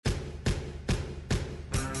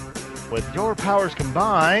With your powers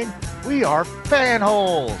combined, we are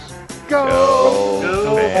Fanholes.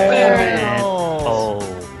 Go Fanholes!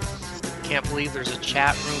 Can't believe there's a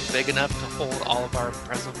chat room big enough to hold all of our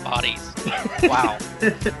impressive bodies. Wow.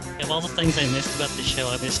 Of all the things I missed about the show,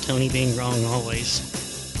 I miss Tony being wrong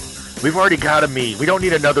always. We've already got a me. We don't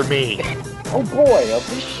need another me. Oh boy, a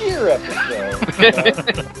Bashir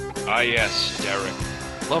episode. Yes, Derek.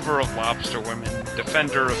 Lover of lobster women,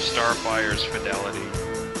 defender of Starfire's fidelity.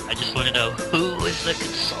 I just want to know, who is the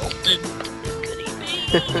consultant? Could he be?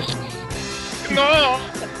 No!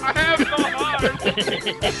 I have no heart!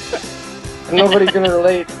 Nobody can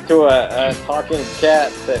relate to a talking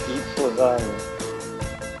cat that eats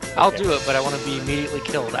lasagna. I'll do it, but I want to be immediately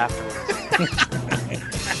killed afterwards.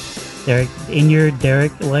 Derek, in your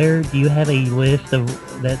Derek lair, do you have a list of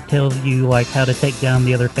that tells you like how to take down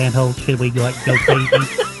the other fanholes? Should we like go crazy?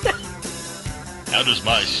 How does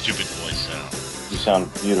my stupid voice sound? You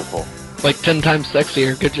sound beautiful. Like 10 times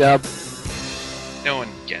sexier. Good job. No one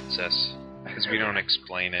gets us, because we don't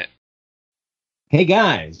explain it. Hey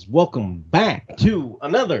guys, welcome back to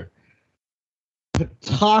another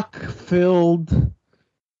talk-filled,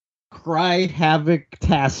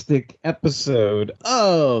 cry-havoc-tastic episode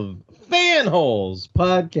of Fanholes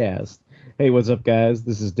Podcast. Hey, what's up, guys?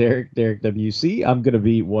 This is Derek WC. I'm going to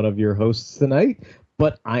be one of your hosts tonight,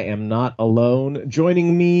 but I am not alone.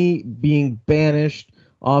 Joining me, being banished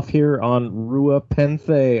off here on Rua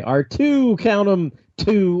Penthe, are two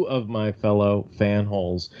of my fellow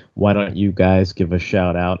fanholes. Why don't you guys give a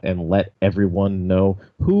shout out and let everyone know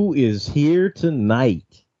who is here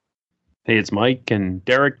tonight? Hey, it's Mike, and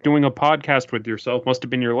Derek, doing a podcast with yourself must have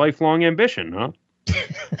been your lifelong ambition, huh?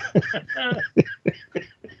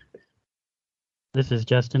 This is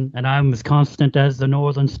Justin, and I'm as constant as the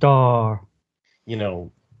Northern Star. You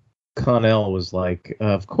know, Connell was like,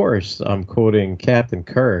 of course, I'm quoting Captain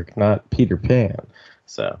Kirk, not Peter Pan.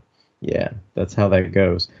 So, yeah, that's how that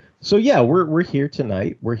goes. So, yeah, we're here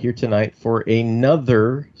tonight. We're here tonight for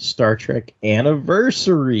another Star Trek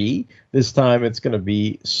anniversary. This time it's going to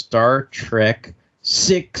be Star Trek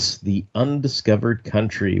VI, The Undiscovered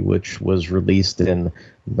Country, which was released in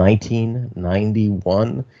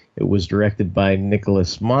 1991. It was directed by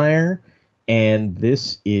Nicholas Meyer, and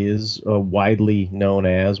this is widely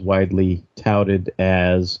touted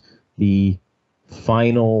as the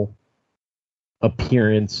final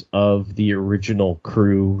appearance of the original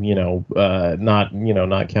crew, not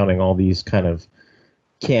counting all these kind of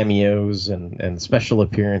cameos and special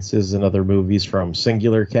appearances in other movies from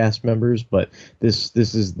singular cast members, but this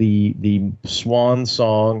is the swan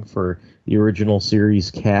song for the original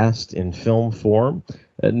series cast in film form.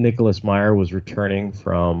 Nicholas Meyer was returning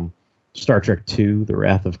from Star Trek II, The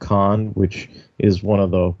Wrath of Khan, which is one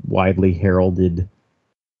of the widely heralded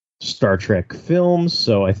Star Trek films,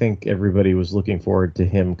 so I think everybody was looking forward to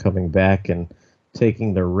him coming back and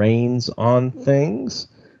taking the reins on things.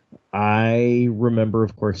 I remember,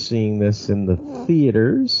 of course, seeing this in the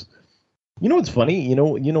theaters. You know what's funny? You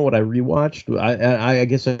know what I rewatched? I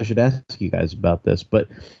guess I should ask you guys about this, but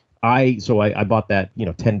I bought that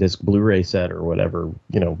 10-disc Blu-ray set or whatever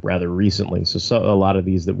rather recently. So a lot of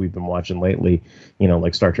these that we've been watching lately,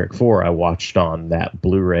 like Star Trek 4, I watched on that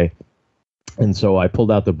Blu-ray. And so I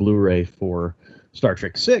pulled out the Blu-ray for Star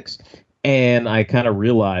Trek 6, and I kind of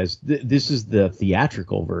realized this is the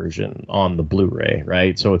theatrical version on the Blu-ray,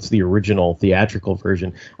 right? So it's the original theatrical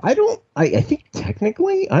version. I think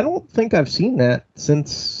technically, I don't think I've seen that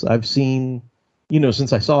since I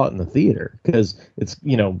saw it in the theater, because it's,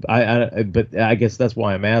 but I guess that's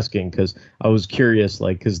why I'm asking, because I was curious,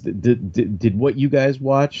 because did what you guys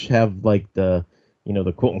watch have like the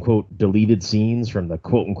quote unquote deleted scenes from the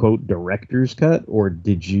quote unquote director's cut, or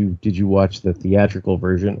did you watch the theatrical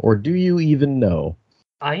version, or do you even know?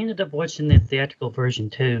 I ended up watching the theatrical version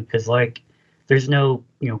too, because there's no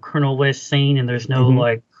Colonel West scene, and there's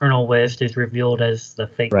no Colonel West is revealed as the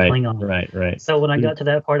fake Klingon. Right. So when I got to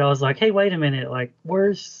that part, I was like, hey, wait a minute,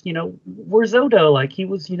 where's Odo? He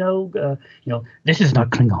was this is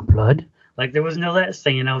not Klingon blood. There was no that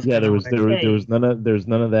scene. I was there was none of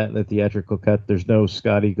that in the theatrical cut. There's no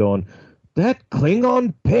Scotty going, that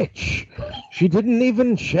Klingon bitch, she didn't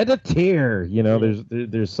even shed a tear.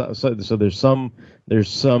 There's some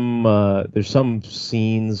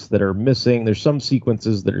scenes that are missing. There's some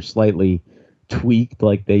sequences that are slightly tweaked,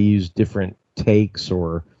 like they used different takes,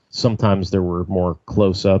 or sometimes there were more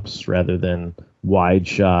close-ups rather than wide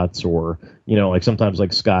shots, or sometimes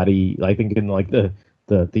Scotty, I think in the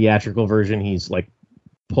theatrical version, he's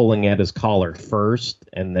pulling at his collar first,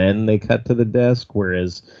 and then they cut to the desk,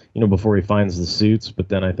 whereas before he finds the suits. But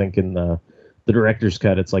then I think in the director's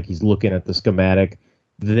cut, it's he's looking at the schematic,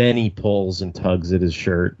 then he pulls and tugs at his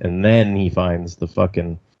shirt, and then he finds the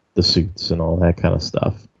suits and all that kind of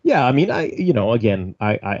stuff. Yeah, I mean, I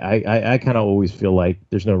kind of always feel like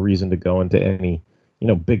there's no reason to go into any,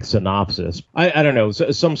 big synopsis. I don't know.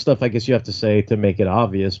 Some stuff I guess you have to say to make it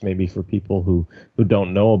obvious, maybe for people who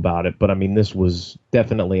don't know about it. But I mean, this was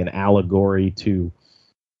definitely an allegory to,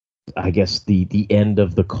 I guess, the end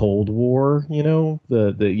of the Cold War.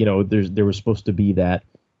 There was supposed to be that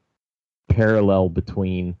parallel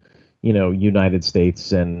between, United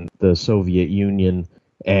States and the Soviet Union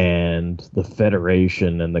and the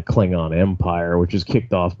Federation and the Klingon Empire, which is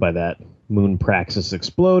kicked off by that moon praxis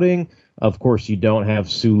exploding. Of course, you don't have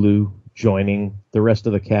Sulu joining the rest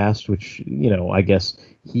of the cast, which, I guess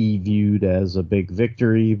he viewed as a big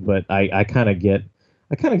victory. But I kind of get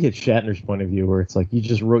Shatner's point of view, where it's like, you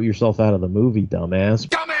just wrote yourself out of the movie, dumbass.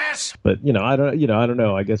 But I don't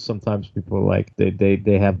know. I guess sometimes people are like,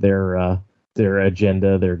 they have their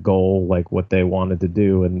agenda, their goal, like what they wanted to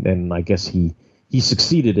do, and I guess he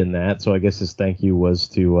succeeded in that. So I guess his thank you was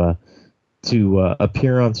to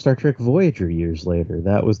appear on Star Trek Voyager years later.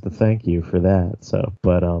 That was the thank you for that. So,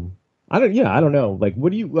 but I don't know. Like,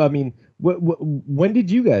 when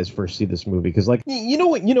did you guys first see this movie? Because, like, you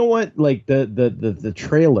know what, like the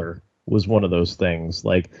trailer was one of those things.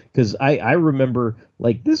 Like, because I remember,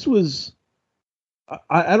 like, this was,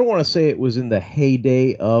 I don't want to say it was in the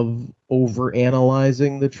heyday of over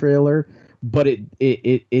analyzing the trailer, but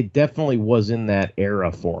it definitely was in that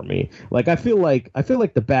era for me. Like, I feel like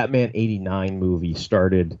the Batman '89 movie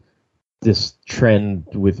started this trend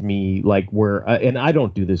with me, like, where and I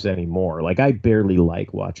don't do this anymore. Like, I barely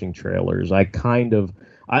like watching trailers.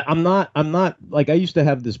 I'm not like, I used to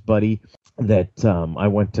have this buddy that I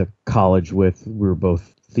went to college with. We were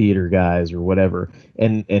both theater guys or whatever,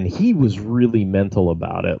 and he was really mental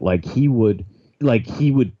about it. Like, he would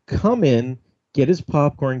come in, get his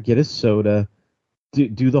popcorn, get his soda,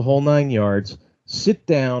 do the whole 9 yards, sit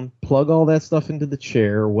down, plug all that stuff into the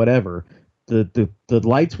chair or whatever. The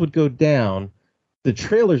lights would go down, the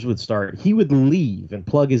trailers would start. He would leave and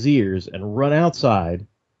plug his ears and run outside.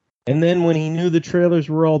 And then when he knew the trailers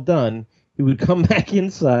were all done, he would come back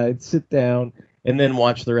inside, sit down, and then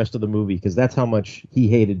watch the rest of the movie, because that's how much he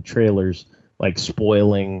hated trailers, like,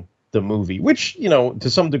 spoiling the movie, which, to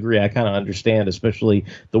some degree I kind of understand, especially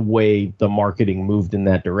the way the marketing moved in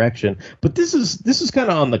that direction. But this is kind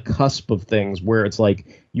of on the cusp of things, where it's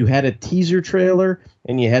like, you had a teaser trailer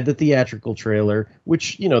and you had the theatrical trailer,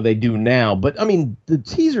 which, they do now. But I mean, the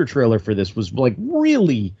teaser trailer for this was, like,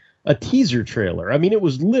 really a teaser trailer. I mean, it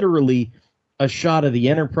was literally a shot of the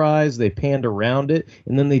Enterprise. They panned around it,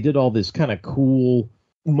 and then they did all this kind of cool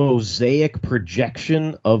mosaic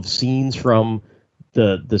projection of scenes from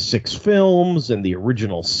the 6 films and the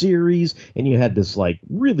original series, and you had this, like,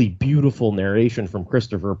 really beautiful narration from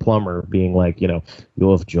Christopher Plummer being like, you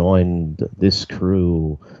have joined this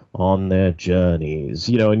crew on their journeys,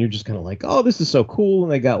 and you're just kind of like, oh, this is so cool.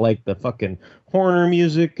 And they got, like, the fucking Horner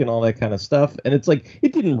music and all that kind of stuff, and it's like,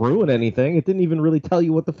 it didn't ruin anything. It didn't even really tell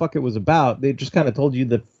you what the fuck it was about. They just kind of told you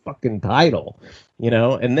the fucking title,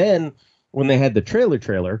 and then when they had the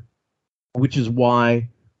trailer, which is why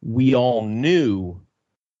we all knew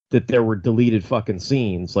that there were deleted fucking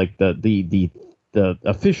scenes. Like, the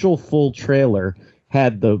official full trailer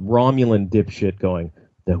had the Romulan dipshit going,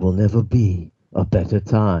 "There will never be a better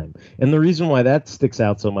time." And the reason why that sticks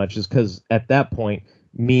out so much is because at that point,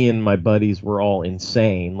 me and my buddies were all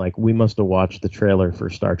insane. Like, we must have watched the trailer for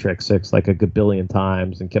Star Trek 6 like a gabillion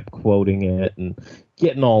times and kept quoting it and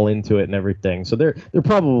getting all into it and everything. So there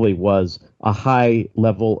probably was a high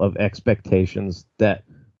level of expectations that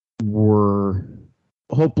were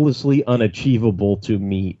hopelessly unachievable to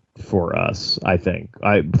meet for us. I think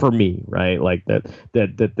for me, right? Like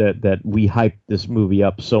that we hyped this movie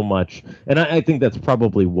up so much. And I think that's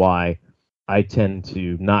probably why I tend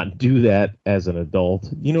to not do that as an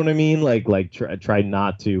adult. You know what I mean? Like try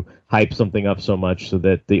not to hype something up so much so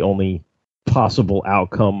that the only possible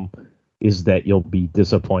outcome is that you'll be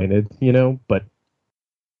disappointed, but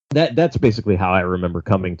that's basically how I remember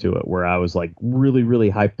coming to it, where I was, like, really,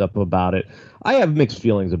 really hyped up about it. I have mixed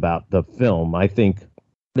feelings about the film. I think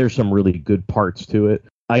there's some really good parts to it.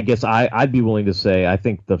 I guess I'd be willing to say I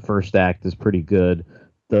think the first act is pretty good.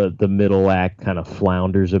 The middle act kind of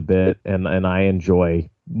flounders a bit, and I enjoy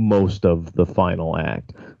most of the final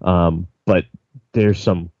act. But there's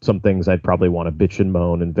some things I'd probably want to bitch and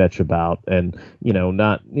moan and vetch about, and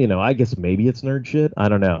I guess maybe it's nerd shit. I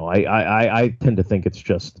don't know. I tend to think it's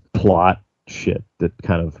just plot shit that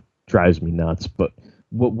kind of drives me nuts. But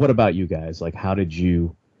what about you guys? Like, how did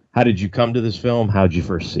you come to this film? How did you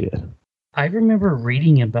first see it? I remember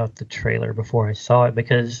reading about the trailer before I saw it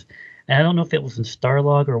because and I don't know if it was in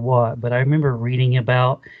Starlog or what, but I remember reading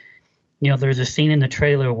about, there's a scene in the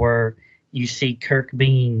trailer where you see Kirk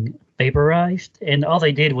being vaporized, and all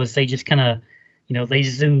they did was they just kind of, they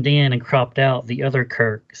zoomed in and cropped out the other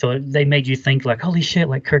Kirk. So they made you think like, holy shit,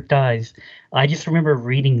 like Kirk dies. I just remember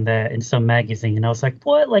reading that in some magazine, and I was like,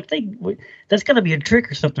 what? Like that's gotta be a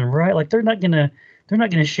trick or something, right? Like they're not gonna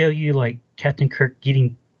show you like Captain Kirk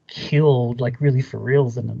getting killed like really for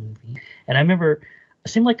reals in the movie. And I remember it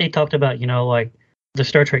seemed like they talked about, like the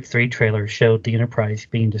Star Trek 3 trailer showed the Enterprise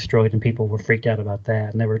being destroyed and people were freaked out about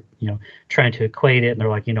that. And they were, trying to equate it. And they're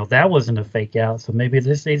like, that wasn't a fake out. So maybe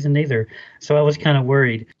this isn't either. So I was kind of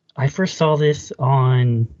worried. I first saw this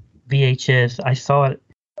on VHS. I saw it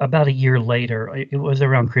about a year later. It was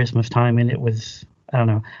around Christmas time. And it was, I don't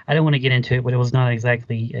know. I don't want to get into it, but it was not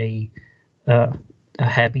exactly a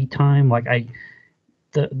happy time. Like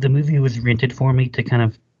the movie was rented for me to kind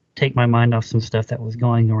of take my mind off some stuff that was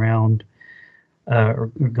going around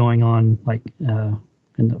or going on like in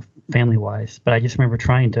the family wise. But I just remember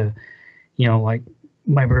trying to, like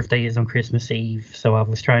my birthday is on Christmas Eve, so I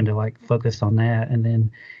was trying to like focus on that. And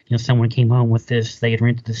then, someone came home with this. They had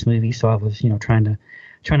rented this movie, so I was, trying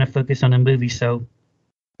to focus on the movie. So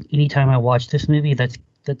anytime I watch this movie, that's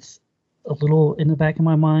a little in the back of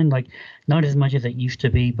my mind, like not as much as it used to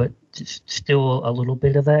be, but still a little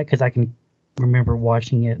bit of that because I can remember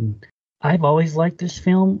watching it. And I've always liked this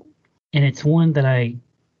film, and it's one that I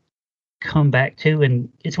come back to,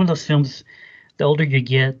 and it's one of those films, the older you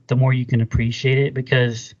get, the more you can appreciate it,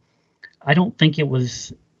 because I don't think it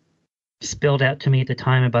was spelled out to me at the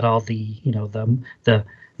time about all the, the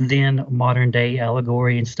then modern day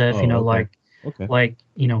allegory and stuff, Okay.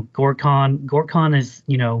 Gorkon. Gorkon is,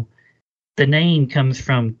 the name comes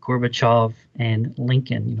from Gorbachev and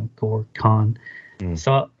Lincoln, Gorkon.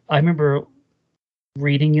 So I remember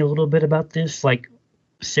reading a little bit about this, like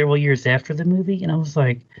several years after the movie, and I was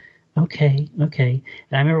like, okay. And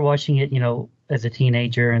I remember watching it, as a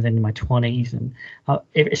teenager and then in my 20s, and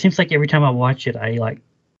it seems like every time I watch it, I like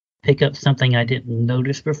pick up something I didn't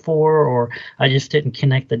notice before, or I just didn't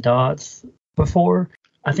connect the dots before.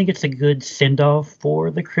 I think it's a good send-off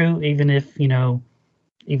for the crew, even if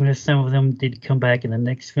some of them did come back in the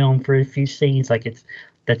next film for a few scenes, like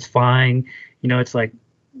that's fine. It's like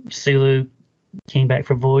Sulu came back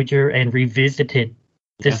for Voyager and revisited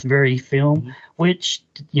this very film, which,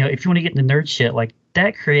 if you want to get into nerd shit, like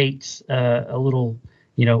that creates a little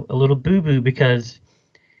boo-boo, because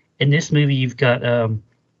in this movie you've got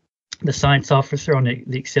the science officer on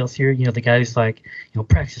the Excelsior, the guy who's like,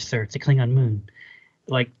 practice, sir, it's a Klingon moon.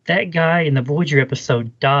 Like that guy in the Voyager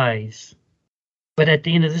episode dies. But at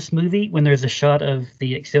the end of this movie, when there's a shot of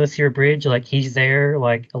the Excelsior Bridge, like he's there,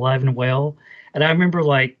 like alive and well. And I remember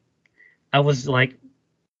like I was like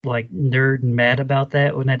nerd and mad about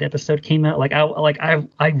that when that episode came out.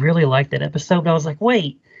 I really liked that episode, but I was like,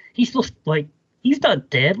 wait, he's still like he's not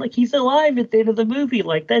dead, like he's alive at the end of the movie.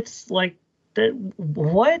 Like that's like that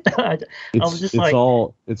what? I was just like,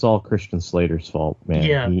 it's all Christian Slater's fault, man.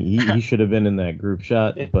 Yeah. He should have been in that group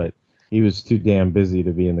shot, but he was too damn busy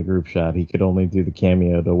to be in the group shot. He could only do the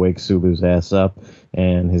cameo to wake Sulu's ass up,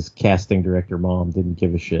 and his casting director mom didn't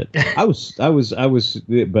give a shit. This was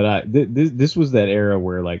that era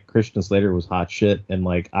where like Christian Slater was hot shit, and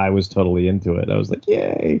like I was totally into it. I was like,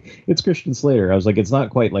 yay, it's Christian Slater. I was like, it's not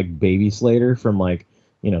quite like Baby Slater from like,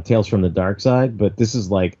 Tales from the Dark Side, but this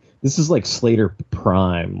is like Slater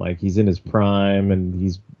prime. Like he's in his prime, and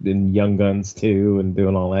he's in Young Guns too, and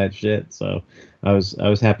doing all that shit. So I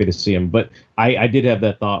was happy to see him. But I did have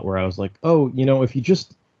that thought where I was like, oh,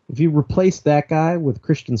 if you replace that guy with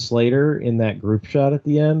Christian Slater in that group shot at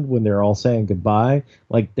the end when they're all saying goodbye,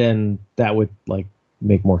 like then that would like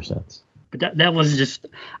make more sense. But that was just,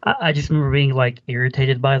 I just remember being like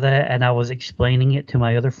irritated by that, and I was explaining it to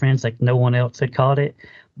my other friends, like no one else had caught it.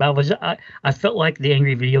 But I felt like the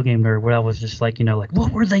angry video game nerd, where I was just like, like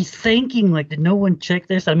what were they thinking? Like, did no one check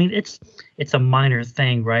this? I mean, it's a minor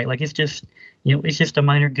thing, right? Like it's just, it's just a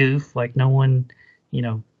minor goof. Like no one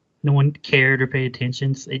cared or paid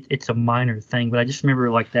attention. It's a minor thing, but I just remember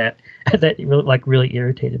like that really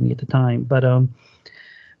irritated me at the time. But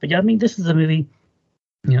yeah, I mean, this is a movie.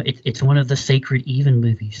 It's one of the Sacred Even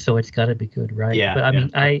movies, so it's got to be good, right? Yeah. But I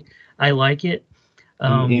mean, I like it.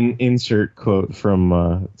 Insert quote from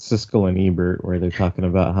Siskel and Ebert, where they're talking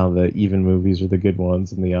about how the even movies are the good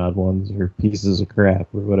ones and the odd ones are pieces of crap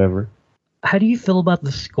or whatever. How do you feel about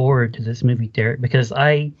the score to this movie, Derek? Because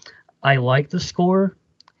I like the score.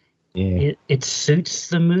 Yeah. It suits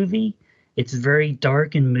the movie. It's very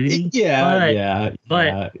dark and moody.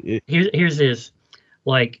 But here's this.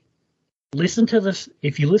 Like, listen to this.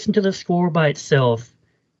 If you listen to the score by itself,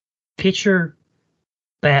 picture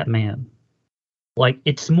Batman. Like,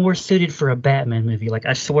 it's more suited for a Batman movie. Like,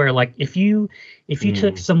 I swear, like, if you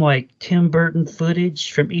took some like Tim Burton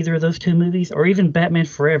footage from either of those two movies, or even Batman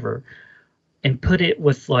Forever, and put it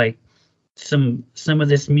with like some of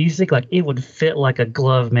this music, like, it would fit like a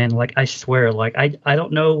glove, man. Like, I swear, like, I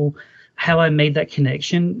don't know how I made that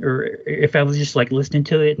connection, or if I was just like listening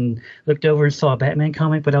to it and looked over and saw a Batman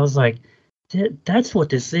comic, but I was like, that's what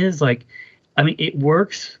this is. Like, I mean, it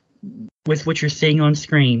works with what you're seeing on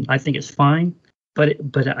screen. I think it's fine, but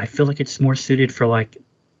I feel like it's more suited for like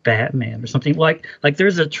Batman or something. Like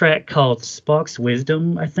there's a track called Spock's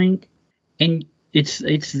Wisdom, I think, and it's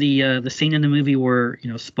the scene in the movie where, you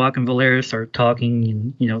know, Spock and Valeris are talking,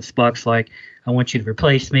 and, you know, Spock's like, I want you to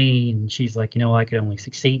replace me, and she's like, you know, I could only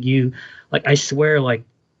succeed you. Like, I swear, like,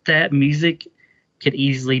 that music could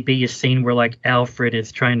easily be a scene where like Alfred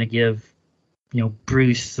is trying to give, you know,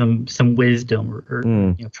 Bruce some wisdom, or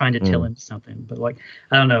you know, trying to tell him something. But like,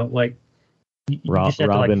 I don't know, like,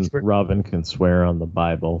 Robin can swear on the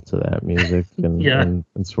Bible to that music and,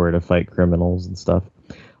 and swear to fight criminals and stuff.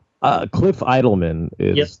 Cliff Idleman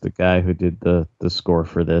is the guy who did the score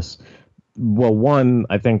for this. Well,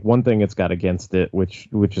 I think one thing it's got against it, which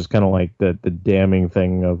is kind of like the damning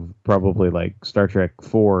thing of probably like Star Trek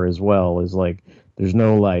 4 as well, is like there's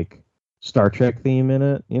no like Star Trek theme in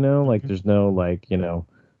it, you know, like there's no like, you know,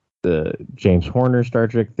 the James Horner Star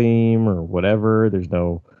Trek theme or whatever. There's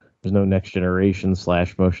no Next Generation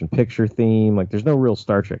 / motion picture theme. Like, there's no real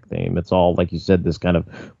Star Trek theme. It's all, like you said, this kind of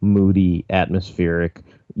moody, atmospheric,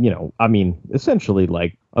 you know, I mean, essentially,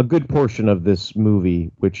 like, a good portion of this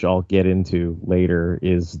movie, which I'll get into later,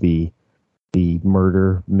 is the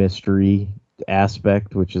murder mystery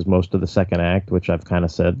aspect, which is most of the second act, which I've kind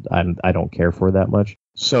of said I don't care for that much.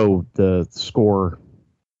 So the score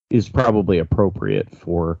is probably appropriate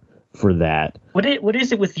for that. What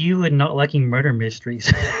is it with you and not liking murder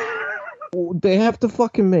mysteries? They have to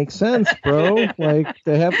fucking make sense, bro. Like,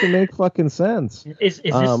 they have to make fucking sense. Is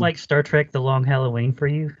this like Star Trek: The Long Halloween for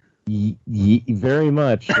you? Very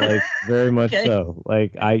much, like, very much okay. So.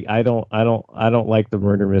 Like, I don't like the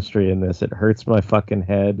murder mystery in this. It hurts my fucking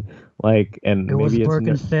head. Like, and it was Burke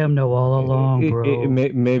and Samno all along, bro.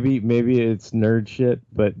 Maybe it's nerd shit,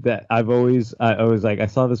 but that I was like, I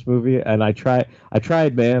saw this movie and I tried,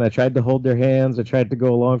 man. I tried to hold their hands. I tried to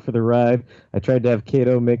go along for the ride. I tried to have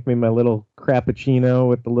Kato make me my little crappuccino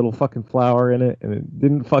with the little fucking flour in it, and it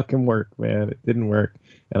didn't fucking work, man. It didn't work.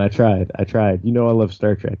 And I tried. You know, I love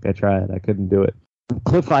Star Trek. I tried. I couldn't do it.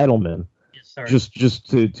 Cliff Idleman. Yes, just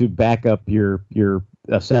to back up your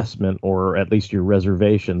assessment, or at least your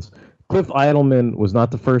reservations. Cliff Idleman was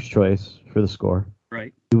not the first choice for the score.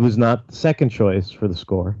 Right. He was not the second choice for the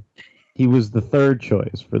score. He was the third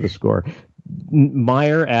choice for the score.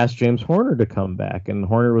 Meyer asked James Horner to come back, and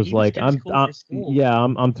Horner was like, I'm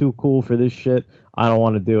too cool for this shit. I don't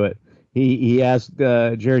want to do it. He asked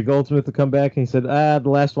Jerry Goldsmith to come back, and he said, the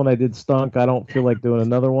last one I did stunk. I don't feel like doing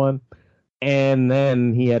another one. And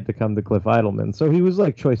then he had to come to Cliff Idleman. So he was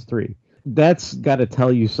like choice 3. That's got to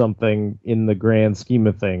tell you something in the grand scheme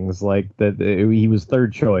of things, like that he was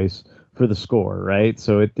third choice for the score, right?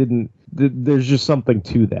 So it didn't. There's just something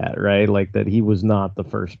to that, right? Like that he was not the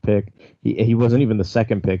first pick. He wasn't even the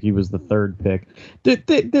second pick. He was the third pick.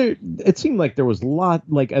 It seemed like there was a lot,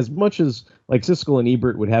 like, as much as like Siskel and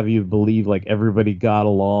Ebert would have you believe like everybody got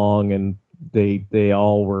along and they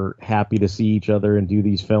all were happy to see each other and do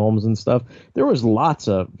these films and stuff. There was lots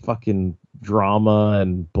of fucking drama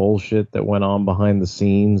and bullshit that went on behind the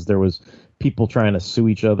scenes. There was people trying to sue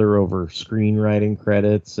each other over screenwriting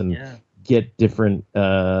credits and get different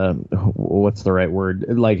what's the right word,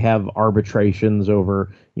 like have arbitrations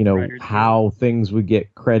over, you know, how things would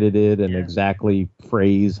get credited and exactly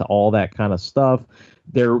phrase, all that kind of stuff.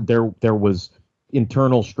 There was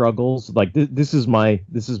internal struggles. Like this is my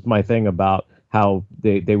thing about how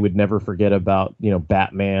they would never forget about, you know,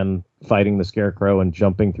 Batman fighting the Scarecrow and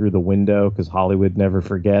jumping through the window, because Hollywood never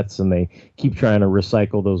forgets, and they keep trying to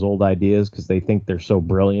recycle those old ideas because they think they're so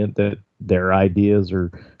brilliant that their ideas are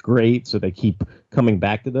great, so they keep coming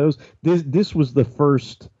back to those. This was the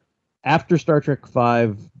first, after Star Trek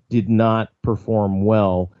V did not perform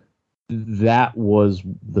well, that was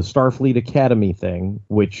the Starfleet Academy thing,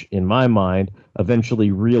 which in my mind eventually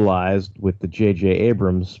realized with the J.J.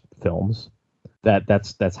 Abrams films.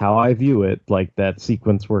 That's how I view it. Like that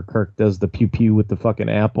sequence where Kirk does the pew pew with the fucking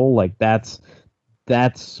apple. Like that's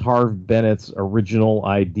Harv Bennett's original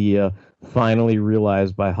idea, finally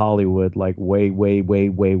realized by Hollywood. Like way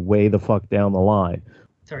the fuck down the line.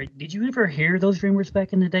 Sorry, did you ever hear those rumors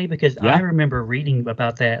back in the day? Because I remember reading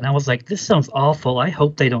about that, and I was like, "This sounds awful. I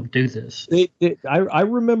hope they don't do this." I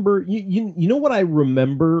remember. You know what I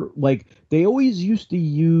remember? Like they always used to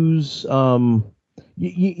use.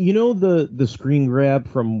 You know the screen grab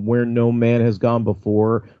from Where No Man Has Gone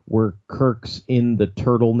Before, where Kirk's in the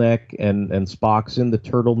turtleneck and Spock's in the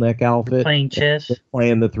turtleneck outfit, playing chess,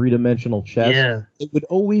 playing the 3-dimensional chess. Yeah, it would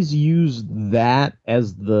always use that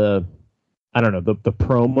as the. I don't know, the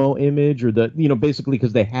promo image or basically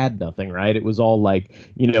because they had nothing, right? It was all like,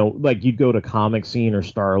 like you'd go to Comic Scene or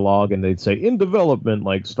Starlog and they'd say in development,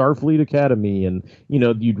 like Starfleet Academy. And,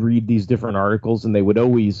 you'd read these different articles and they would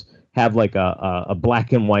always have like a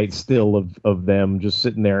black and white still of them just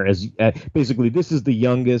sitting there as basically this is the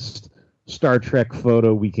youngest Star Trek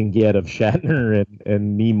photo we can get of Shatner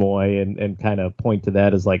and Nimoy and kind of point to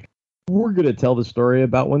that as like, we're going to tell the story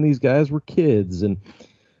about when these guys were kids and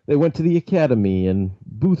they went to the academy and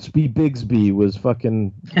Boothby Bigsby was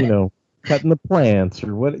fucking, cutting the plants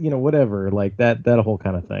or whatever, like that whole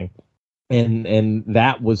kind of thing. And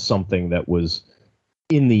that was something that was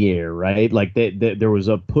in the air, right? Like there was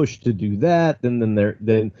a push to do that.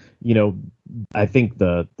 Then I think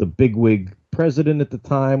the bigwig president at the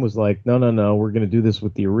time was like, no, we're going to do this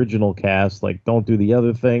with the original cast. Like, don't do the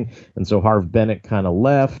other thing. And so Harv Bennett kind of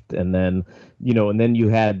left. And then, and then you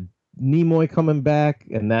had Nimoy coming back,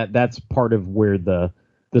 and that's part of where the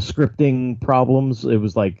scripting problems. It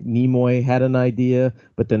was like Nimoy had an idea,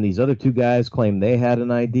 but then these other two guys claimed they had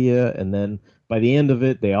an idea, and then by the end of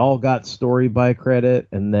it, they all got story by credit,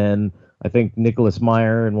 and then I think Nicholas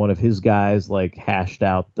Meyer and one of his guys like hashed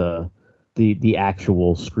out the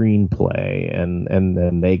actual screenplay, and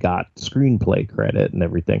then they got screenplay credit and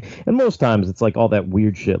everything. And most times it's like all that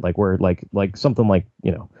weird shit, like where like something like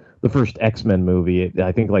the first X-Men movie,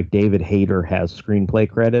 I think like David Hayter has screenplay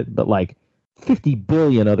credit, but like 50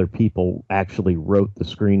 billion other people actually wrote the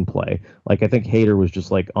screenplay. Like I think Hayter was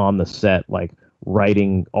just like on the set, like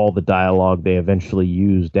writing all the dialogue they eventually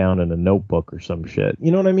used down in a notebook or some shit.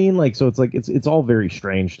 You know what I mean? Like, so it's like, it's all very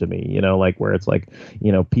strange to me, like where it's like,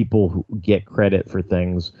 people who get credit for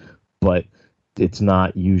things, but it's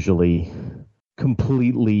not usually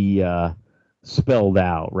completely, spelled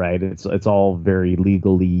out, right? It's all very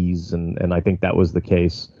legalese, and I think that was the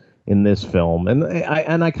case in this film. And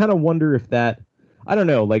I kind of wonder if that, I don't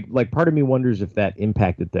know, like part of me wonders if that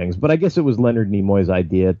impacted things. But I guess it was Leonard Nimoy's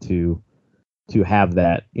idea to have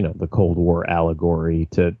that, the Cold War allegory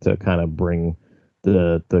to kind of bring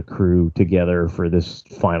the crew together for this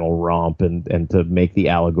final romp and to make the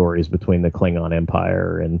allegories between the Klingon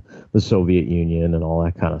Empire and the Soviet Union and all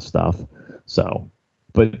that kind of stuff. So.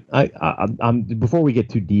 But I'm before we get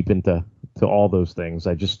too deep into all those things,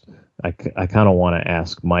 I kind of want to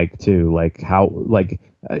ask Mike too, like how, like,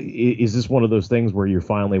 is this one of those things where you're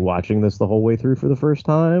finally watching this the whole way through for the first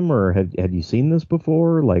time, or had you seen this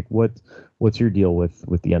before? Like, what's your deal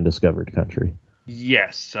with the Undiscovered Country?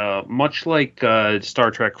 Yes, much like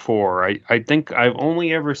Star Trek 4, I think I've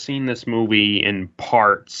only ever seen this movie in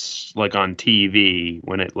parts, like on TV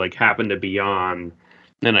when it like happened to be on.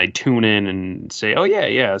 Then I tune in and say, "Oh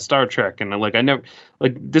yeah, Star Trek," and I never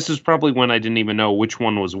this is probably when I didn't even know which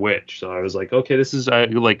one was which. So I was like, "Okay, this is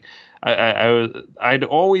I'd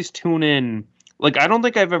always tune in." Like I don't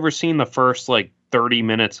think I've ever seen the first like 30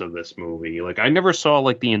 minutes of this movie. Like I never saw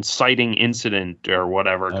like the inciting incident or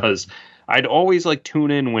whatever because I'd always like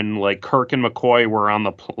tune in when like Kirk and McCoy were on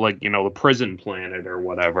the the prison planet or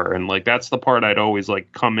whatever, and like that's the part I'd always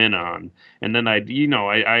like come in on, and then I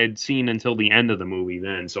had seen until the end of the movie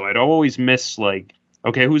then, so I'd always miss like,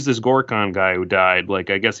 okay, who's this Gorkon guy who died? Like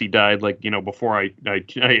I guess he died like before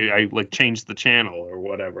I like changed the channel or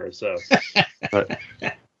whatever. So,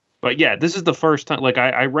 but yeah, this is the first time. Like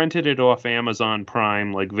I rented it off Amazon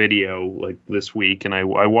Prime like video like this week, and I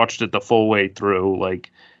watched it the full way through like.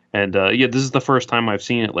 And this is the first time I've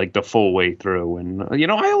seen it like the full way through, and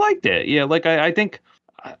I liked it. Yeah, like I think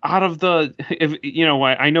out of the, if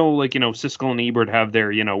I know like Siskel and Ebert have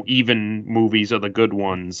their even movies are the good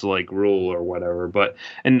ones like rule or whatever, but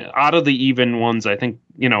and out of the even ones, I think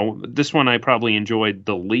this one I probably enjoyed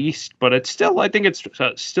the least, but it's still I think it's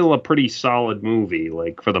still a pretty solid movie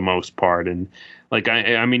like for the most part, and like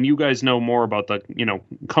I mean you guys know more about the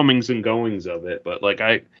comings and goings of it, but like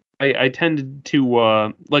I tended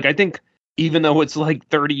to like I think even though it's like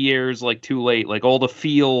 30 years like too late, like all the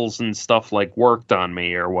feels and stuff like worked on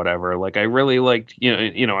me or whatever. Like I really liked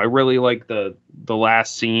I really liked the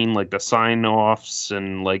last scene, like the sign offs,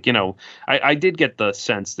 and like I did get the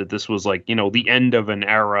sense that this was like the end of an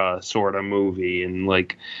era sort of movie, and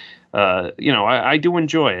like I do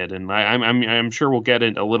enjoy it, and I'm sure we'll get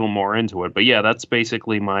a little more into it. But yeah, that's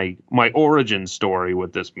basically my origin story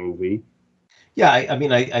with this movie. Yeah,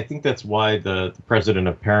 I think that's why the president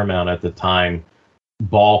of Paramount at the time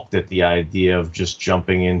balked at the idea of just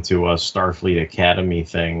jumping into a Starfleet Academy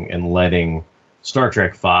thing and letting Star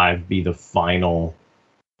Trek V be the final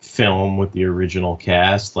film with the original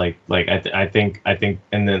cast. I think,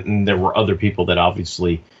 and then there were other people that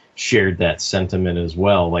obviously shared that sentiment as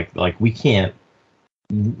well. Like we can't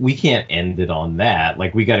end it on that.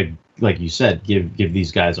 Like we got to, like you said, give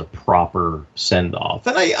these guys a proper send off.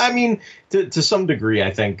 And I mean, to some degree,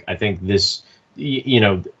 I think this,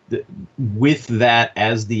 with that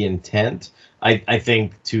as the intent, I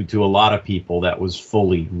think to a lot of people that was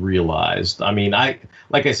fully realized. I mean,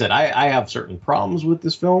 like I said, I have certain problems with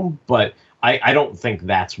this film, but I don't think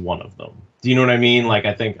that's one of them. Do you know what I mean? Like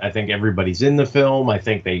I think everybody's in the film. I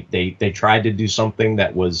think they tried to do something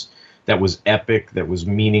that was epic, that was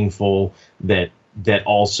meaningful, that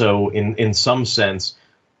also in some sense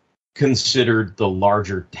considered the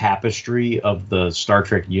larger tapestry of the Star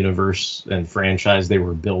Trek universe and franchise they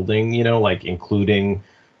were building, like including,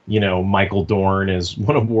 Michael Dorn as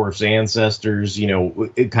one of Worf's ancestors,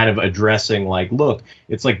 kind of addressing like, look,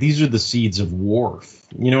 it's like these are the seeds of Worf.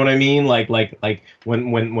 You know what I mean? Like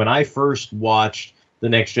when I first watched the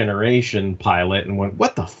Next Generation pilot and went,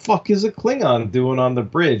 what the fuck is a Klingon doing on the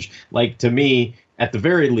bridge? Like, to me, at the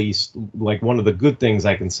very least, like one of the good things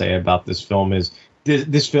I can say about this film is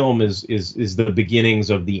this film is the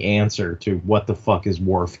beginnings of the answer to what the fuck is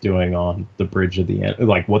Worf doing on the bridge of the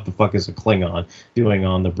like what the fuck is a Klingon doing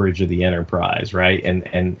on the bridge of the Enterprise, right?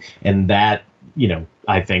 And that,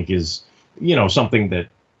 I think is, something that,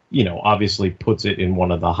 obviously puts it in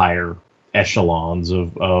one of the higher echelons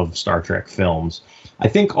of Star Trek films. I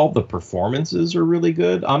think all the performances are really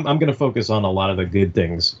good. I'm going to focus on a lot of the good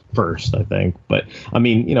things first, I think. But I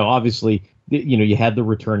mean, obviously, you had the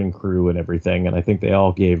returning crew and everything, and I think they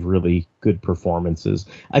all gave really good performances.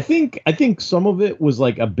 I think some of it was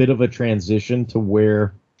like a bit of a transition to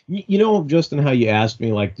where, Justin, how you asked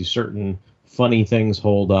me, like, do certain funny things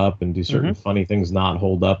hold up and do certain funny things not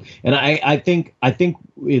hold up? And I think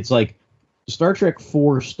it's like Star Trek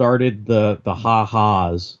 4 started the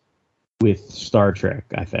ha-has with Star Trek,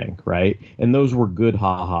 I think, right? And those were good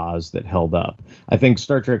ha-has that held up. I think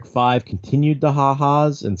Star Trek 5 continued the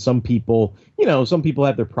ha-has, and some people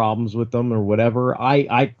had their problems with them or whatever.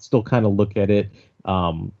 I still kind of look at it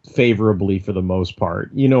favorably for the most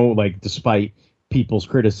part, like despite people's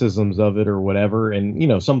criticisms of it or whatever.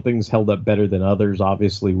 And, some things held up better than others.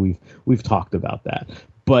 Obviously, we've talked about that.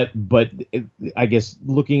 But I guess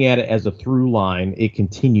looking at it as a through line, it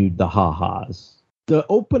continued the ha-has. The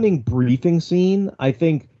opening briefing scene, I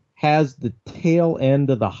think, has the tail end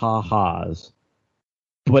of the ha-has.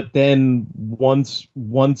 But then once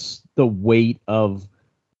the weight of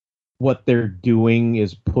what they're doing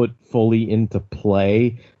is put fully into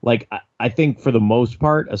play, like I think for the most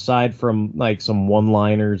part, aside from like some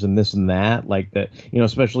one-liners and this and that, like that,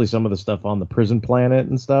 especially some of the stuff on the prison planet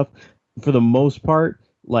and stuff, for the most part,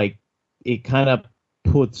 like it kind of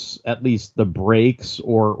puts at least the brakes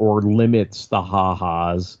or limits the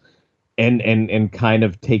ha-has and kind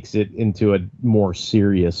of takes it into a more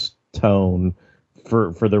serious tone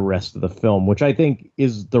for the rest of the film, which I think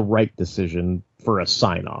is the right decision for a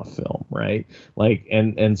sign-off film, right? Like,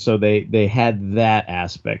 and so they had that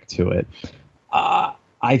aspect to it.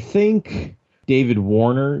 I think David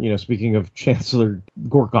Warner, speaking of Chancellor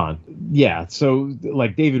Gorkon, yeah, so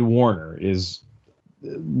like David Warner is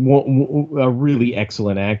a really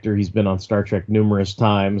excellent actor. He's been on Star Trek numerous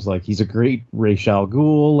times. Like, he's a great Ra's al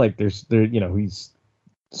Ghul. Like, he's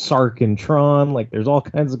Sark and Tron. Like, there's all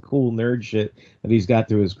kinds of cool nerd shit that he's got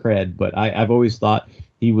to his cred. But I've always thought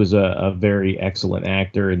he was a very excellent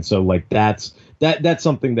actor, and so like that's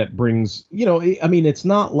something that brings, I mean, it's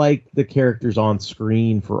not like the character's on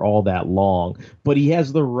screen for all that long, but he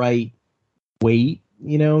has the right weight,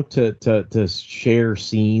 to share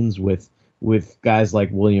scenes with guys like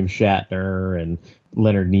William Shatner and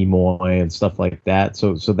Leonard Nimoy and stuff like that.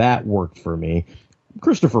 So that worked for me.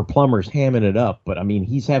 Christopher Plummer's hamming it up, but I mean,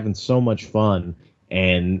 he's having so much fun,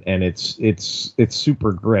 and it's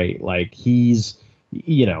super great. Like, he's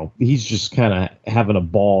just kind of having a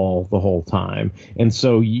ball the whole time. And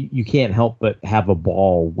so you can't help but have a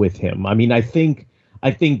ball with him. I mean, I think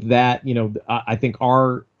that, I think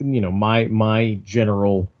our, my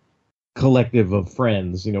general collective of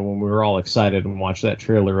friends, when we were all excited and watched that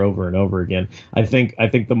trailer over and over again, I think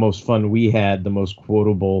the most fun we had, the most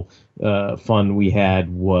quotable fun we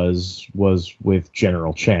had was with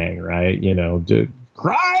General Chang, right? To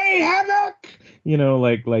cry havoc,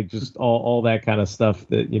 like just all that kind of stuff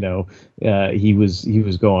that he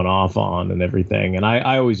was going off on and everything. And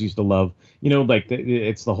I always used to love, like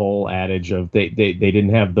it's the whole adage of they didn't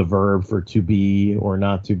have the verb for to be or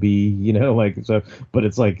not to be, like so, but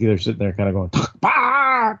it's like they're sitting there kind of going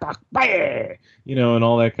and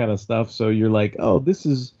all that kind of stuff. So you're like, oh, this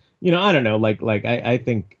is. I don't know, like I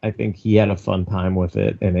think he had a fun time with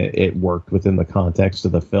it, and it worked within the context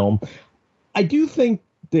of the film. I do think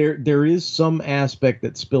there is some aspect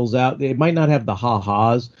that spills out. It might not have the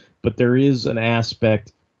ha-has, but there is an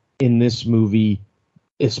aspect in this movie,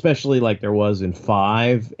 especially like there was in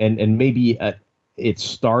 5, and maybe it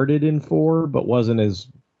started in 4, but wasn't as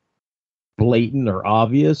blatant or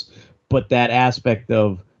obvious. But that aspect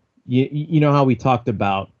of, you know how we talked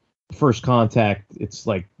about First Contact, it's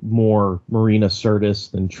like more Marina Sirtis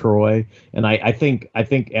than Troy, and I think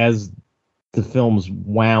as the film's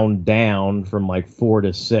wound down from like 4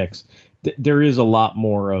 to 6, there is a lot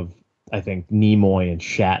more of, I think, Nimoy and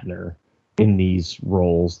Shatner in these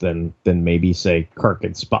roles than maybe say Kirk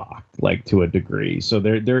and Spock, like to a degree. So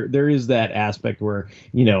there is that aspect where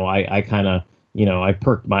I kind of I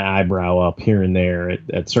perked my eyebrow up here and there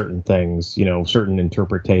at certain things, certain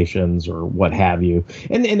interpretations or what have you.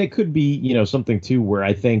 And it could be, something too, where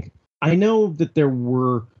I know that there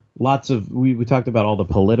were lots of, we talked about all the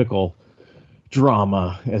political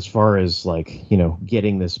drama as far as like,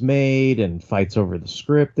 getting this made and fights over the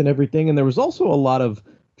script and everything. And there was also a lot of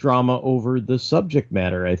drama over the subject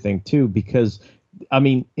matter, I think too, because I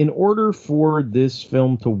mean, in order for this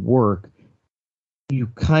film to work, you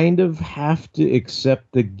kind of have to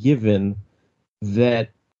accept the given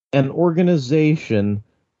that an organization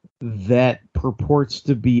that purports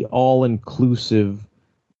to be all-inclusive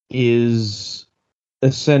is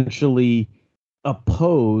essentially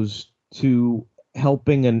opposed to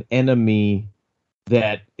helping an enemy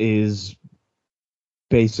that is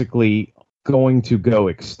basically going to go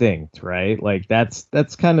extinct, right? Like that's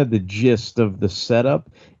kind of the gist of the setup.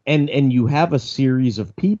 And you have a series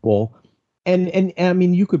of people. And I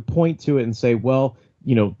mean, you could point to it and say, well,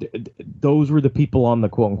 those were the people on the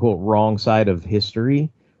quote unquote wrong side of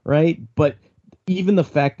history, right? But even the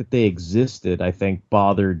fact that they existed, I think,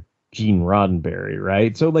 bothered Gene Roddenberry,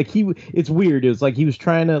 right? So like it's weird. It was like he was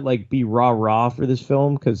trying to like be rah for this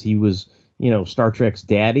film because he was, Star Trek's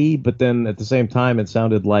daddy, but then at the same time, it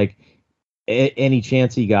sounded like any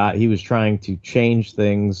chance he got, he was trying to change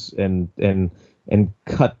things and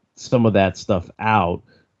cut some of that stuff out.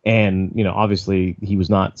 And, obviously he was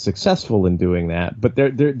not successful in doing that. But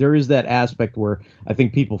there is that aspect where I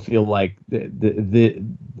think people feel like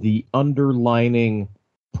the underlining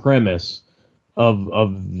premise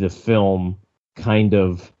of the film kind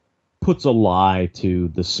of puts a lie to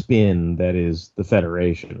the spin that is the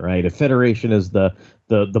Federation, right? A Federation is the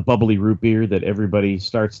bubbly root beer that everybody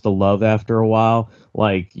starts to love after a while.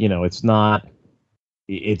 Like, it's not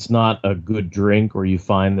a good drink, or you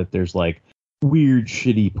find that there's like weird,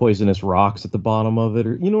 shitty, poisonous rocks at the bottom of it,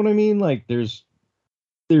 or you know what I mean? Like there's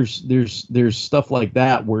stuff like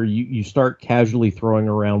that where you start casually throwing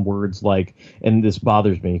around words like, and this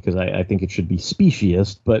bothers me because I think it should be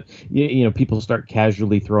speciesist, but people start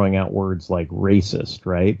casually throwing out words like racist,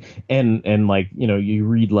 right? And like you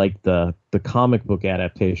read like the comic book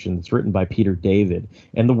adaptation that's written by Peter David,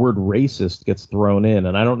 and the word racist gets thrown in,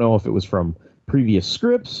 and I don't know if it was from previous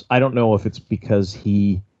scripts. I don't know if it's because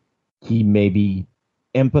he maybe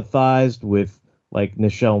empathized with like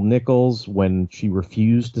Nichelle Nichols when she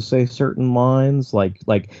refused to say certain lines. Like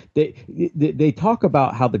they talk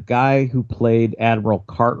about how the guy who played Admiral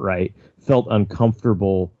Cartwright felt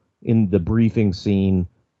uncomfortable in the briefing scene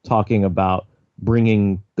talking about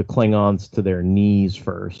bringing the Klingons to their knees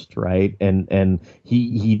first, right? And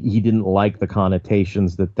he didn't like the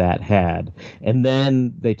connotations that had. And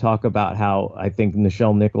then they talk about how I think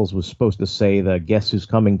Nichelle Nichols was supposed to say the "guess who's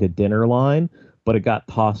coming to dinner" line, but it got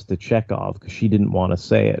tossed to Chekhov because she didn't want to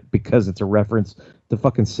say it because it's a reference to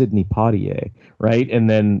fucking Sidney Poitier, right? And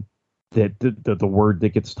then the word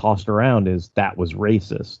that gets tossed around is that was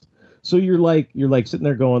racist. So you're like sitting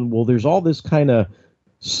there going, well, there's all this kind of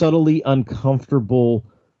subtly uncomfortable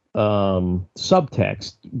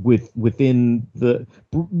subtext within the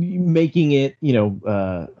making it,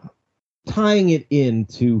 tying it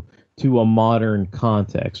into a modern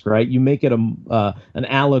context, right? You make it an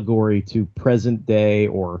allegory to present day,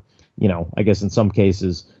 or I guess in some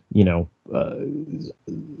cases,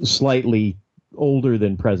 slightly older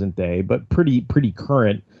than present day, but pretty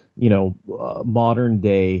current, modern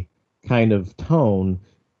day kind of tone.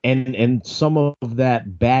 And some of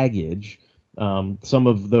that baggage, some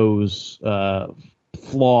of those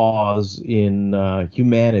flaws in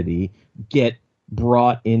humanity get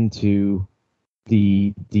brought into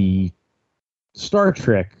the Star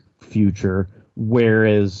Trek future,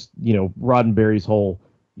 whereas, Roddenberry's whole,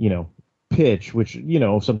 pitch, which,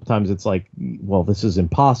 sometimes it's like, well, this is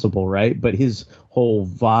impossible, right? But his whole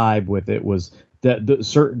vibe with it was that the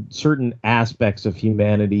certain aspects of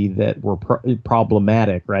humanity that were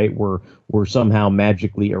problematic, right, were somehow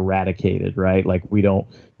magically eradicated, right? Like we don't,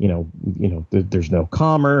 there's no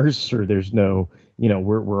commerce, or there's no,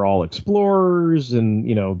 we're all explorers, and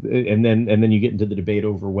and then you get into the debate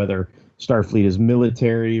over whether Starfleet is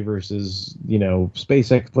military versus,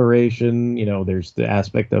 space exploration. There's the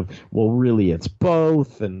aspect of, well, really it's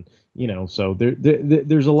both, and so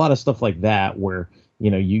there's a lot of stuff like that where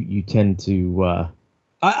you tend to.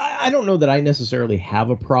 I don't know that I necessarily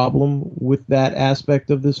have a problem with that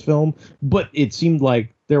aspect of this film, but it seemed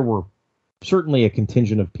like there were certainly a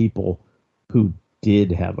contingent of people who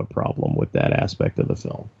did have a problem with that aspect of the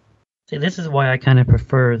film. See, this is why I kind of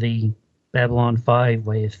prefer the Babylon 5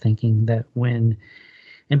 way of thinking, that when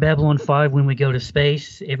in Babylon 5, when we go to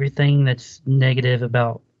space, everything that's negative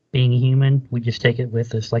about being human, we just take it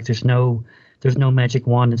with us. Like there's no magic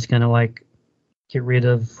wand that's going to like get rid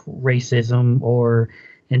of racism or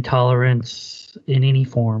intolerance in any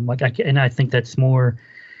form. I think that's more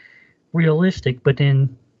realistic. But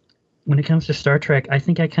then when it comes to Star Trek, I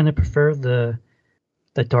think I kind of prefer the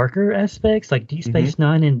darker aspects, like Deep Space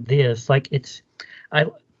Nine and this. Like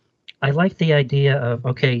I like the idea of,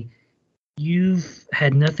 okay, you've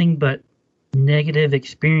had nothing but negative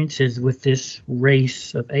experiences with this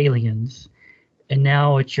race of aliens, and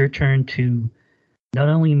now it's your turn to not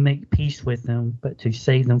only make peace with them, but to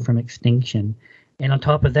save them from extinction. And on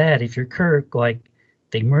top of that, if you're Kirk, like,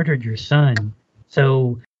 they murdered your son.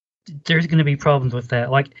 So there's going to be problems with that.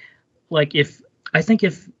 Like if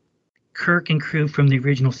Kirk and crew from the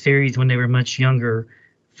original series, when they were much younger,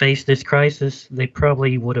 faced this crisis, they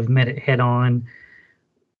probably would have met it head on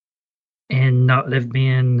and not have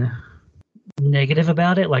been negative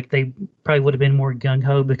about it. Like they probably would have been more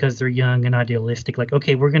gung-ho because they're young and idealistic. Like,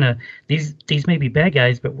 okay, we're gonna, these may be bad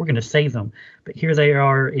guys, but we're gonna save them. But here they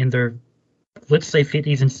are in their, let's say,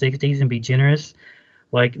 50s and 60s, and be generous.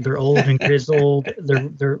 Like they're old and grizzled.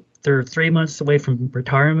 They're 3 months away from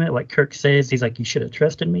retirement. Like Kirk says, he's like, you should have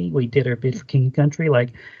trusted me. We did our bid for king and country.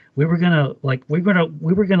 Like we were gonna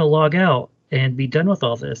log out and be done with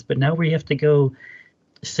all this, but now we have to go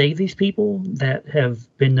save these people that have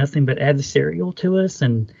been nothing but adversarial to us,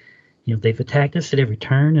 and they've attacked us at every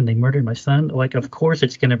turn, and they murdered my son. Like, of course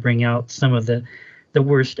it's going to bring out some of the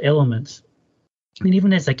worst elements. I mean,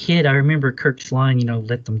 even as a kid, I remember Kirk's line,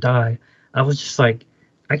 let them die. I was just like,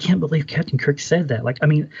 I can't believe Captain Kirk said that. Like, I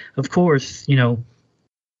mean, of course,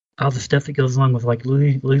 all the stuff that goes along with like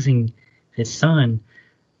losing his son,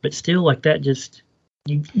 but still, like, that just,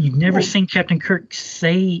 you've never seen Captain Kirk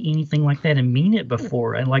say anything like that and mean it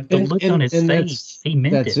before. And like the look on his face, he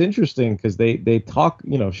meant it. That's interesting, because they talk,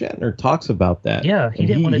 Shatner talks about that. Yeah, he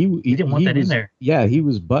didn't want that in there. Yeah, he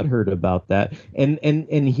was butthurt about that.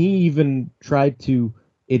 And he even tried to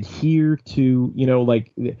adhere to,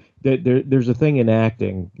 like, there's a thing in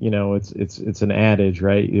acting, it's an adage,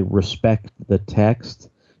 right? Respect the text,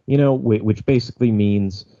 which basically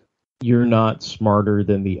means you're not smarter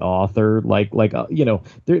than the author. Let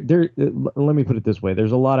me put it this way.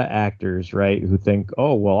 There's a lot of actors, right, who think,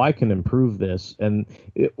 oh, well, I can improve this. And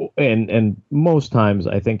most times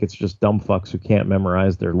I think it's just dumb fucks who can't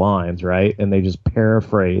memorize their lines, right? And they just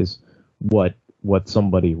paraphrase what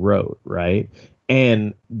somebody wrote, right?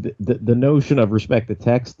 And the notion of respect the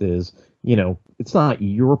text is, it's not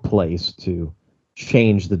your place to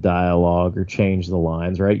change the dialogue or change the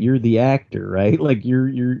lines, right? You're the actor, right? Like you're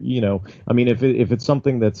I mean, if it's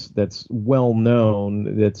something that's well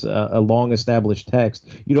known, that's a long established text,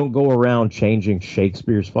 you don't go around changing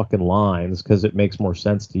Shakespeare's fucking lines because it makes more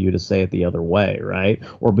sense to you to say it the other way, right?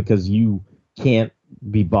 Or because you can't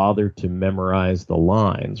be bothered to memorize the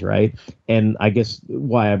lines, right? And I guess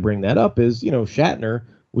why I bring that up is, Shatner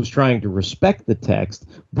was trying to respect the text,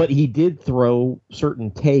 but he did throw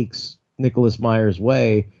certain takes Nicholas Meyer's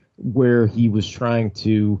way where he was trying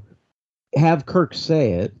to have Kirk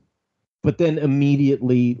say it, but then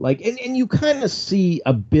immediately, like, and you kind of see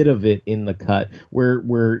a bit of it in the cut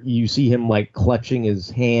where you see him like clutching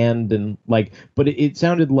his hand, and like, but it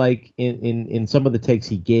sounded like in some of the takes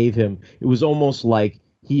he gave him, it was almost like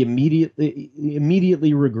he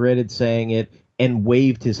immediately regretted saying it and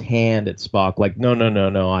waved his hand at Spock, like, no,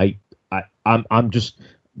 I'm just,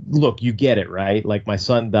 look, you get it, right? Like, my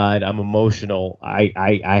son died. I'm emotional.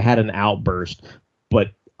 I had an outburst,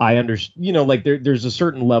 but I understand, like there's a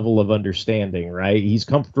certain level of understanding, right? He's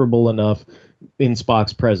comfortable enough in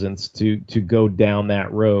Spock's presence to go down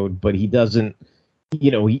that road, but he doesn't,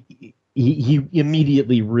 he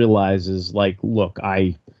immediately realizes, like, look,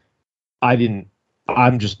 I'm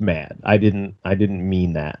just mad. I didn't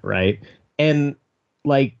mean that, right? And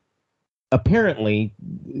like, apparently,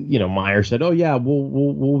 Meyer said, "Oh yeah,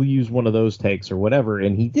 we'll use one of those takes or whatever,"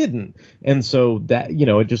 and he didn't. And so that,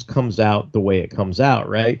 it just comes out the way it comes out,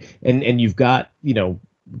 right? And you've got,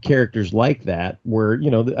 characters like that where,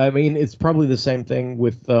 I mean, it's probably the same thing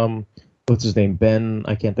with what's his name? Ben,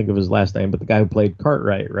 I can't think of his last name, but the guy who played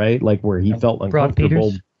Cartwright, right? Like where he felt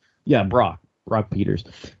uncomfortable. Yeah, Brock Peters.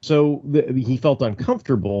 So he felt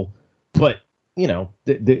uncomfortable, but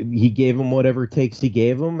he gave him whatever takes he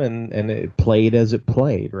gave him, and it played as it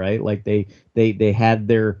played, right? Like they had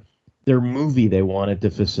their movie they wanted to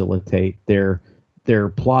facilitate, their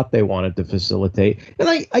plot they wanted to facilitate, and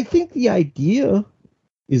I think the idea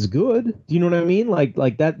is good. Do you know what I mean?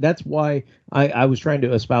 Like that's why I was trying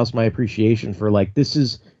to espouse my appreciation for, like, this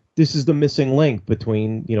is the missing link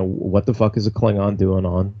between, what the fuck is a Klingon doing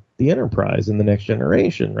on the Enterprise in the Next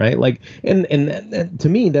Generation, right? Like, and to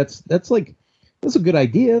me, that's a good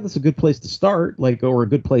idea. That's a good place to start, like, or a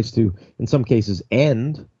good place to, in some cases,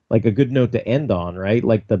 end, like a good note to end on, right?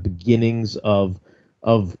 Like the beginnings of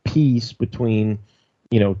peace between,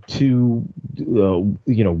 two,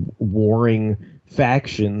 warring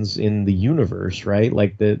factions in the universe, right?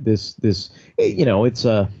 Like this, it's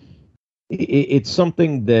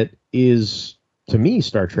something that is, to me,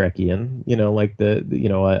 Star Trekian, like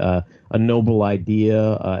a noble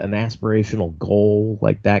idea, an aspirational goal,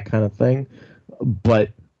 like that kind of thing. But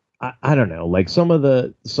I don't know, like some of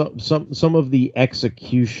the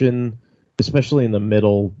execution, especially in the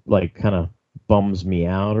middle, like kind of bums me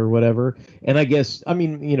out or whatever. And I guess, I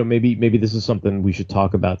mean, maybe this is something we should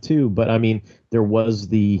talk about too, but I mean, there was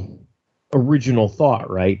the original thought,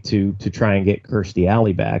 right, to try and get Kirstie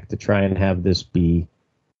Alley back, to try and have this be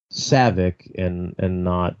Savick and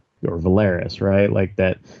not, or Valeris, right? Like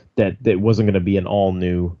that wasn't going to be an all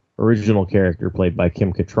new original character played by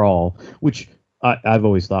Kim Cattrall, which I've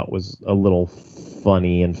always thought was a little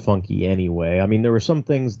funny and funky anyway. I mean, there were some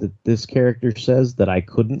things that this character says that I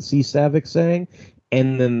couldn't see Savick saying,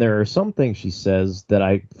 and then there are some things she says that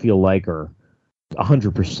I feel like are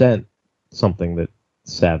 100% something that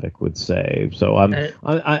Savick would say. So I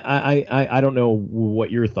don't know what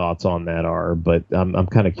your thoughts on that are, but I'm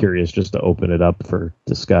kind of curious just to open it up for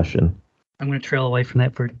discussion. I'm going to trail away from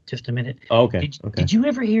that for just a minute. Oh, okay. Did you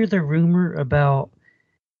ever hear the rumor about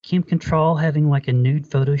Kim Cattrall having like a nude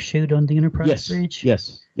photo shoot on the Enterprise bridge?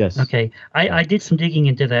 Yes. Okay. I did some digging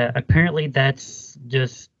into that. Apparently that's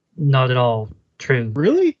just not at all true.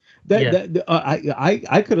 Really?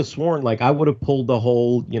 I could have sworn, like, I would have pulled the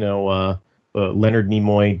whole, Leonard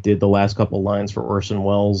Nimoy did the last couple lines for Orson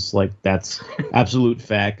Welles, like that's absolute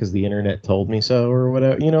fact because the internet told me so, or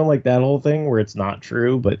whatever, like that whole thing where it's not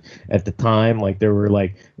true, but at the time, like there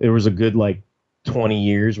was a good like 20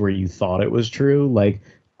 years where you thought it was true. Like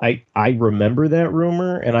I remember that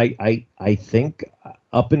rumor, and I think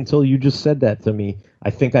up until you just said that to me, I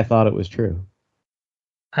think I thought it was true.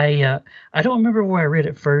 I don't remember where I read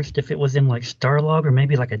it first, if it was in like Starlog or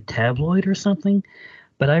maybe like a tabloid or something,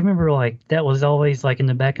 but I remember like that was always like in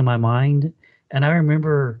the back of my mind, and I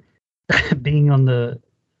remember being on the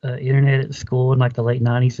internet at school in like the late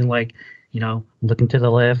 90s and like, looking to the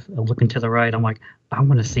left, looking to the right. I'm like, I'm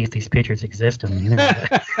going to see if these pictures exist on the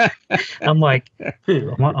internet. I'm like,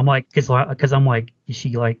 because I'm like, is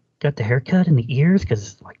she like got the haircut and the ears?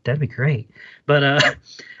 Because like that'd be great. But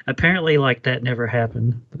apparently, like that never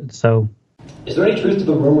happened. So, is there any truth to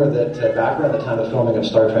the rumor that back around the time of filming of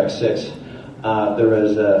Star Trek VI, there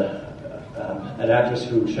was an actress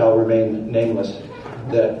who shall remain nameless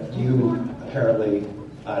that you apparently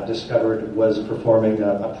discovered was performing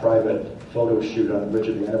a private photo shoot on the bridge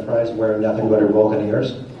of the Enterprise wearing nothing but her Vulcan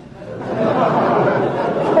ears?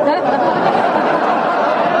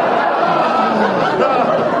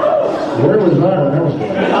 Where was that when I was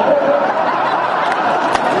going?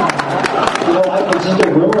 It's just a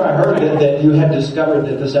rumor I heard that you had discovered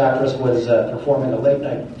that this actress was performing a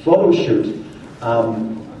late-night photo shoot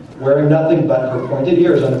wearing nothing but her pointed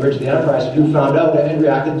ears on the bridge of the Enterprise. You found out and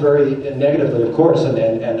reacted very negatively, of course,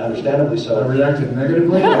 and understandably so. I reacted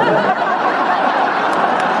negatively?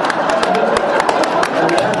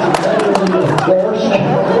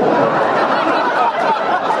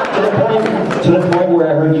 To the point where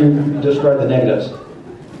I heard you describe the negatives.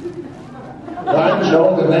 I'm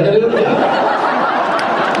showing the negative?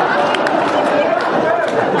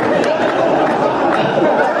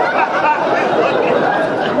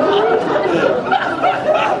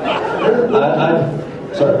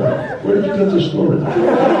 Where did you get this story?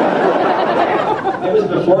 It was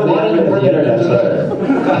before the advent of the internet.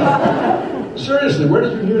 Seriously, where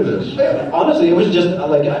did you hear this? Honestly, it was just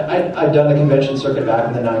like I've done the convention circuit back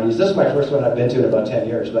in the 90s. This is my first one I've been to in about 10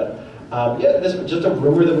 years. But yeah, this was just a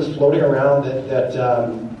rumor that was floating around that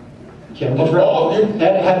Kim Cattrall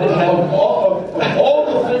had Of all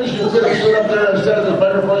the things you could have stood up there and said at this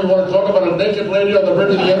microphone, you want to talk about a naked lady on the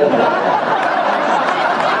bridge of the internet?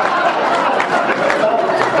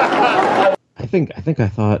 I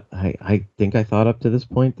think I thought up to this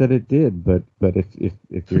point that it did, but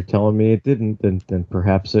if you're telling me it didn't, then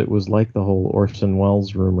perhaps it was like the whole Orson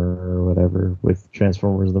Welles rumor or whatever with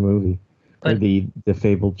Transformers the movie, or the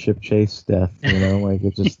fabled Chip Chase death. Like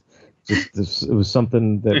it just it was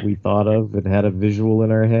something that we thought of and had a visual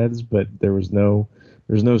in our heads, but there's no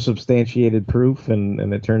substantiated proof,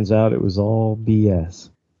 and it turns out it was all BS.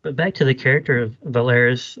 But back to the character of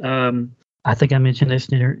Valeris, I think I mentioned this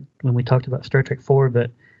when we talked about Star Trek 4, but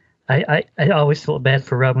I always felt bad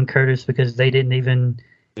for Robin Curtis because they didn't even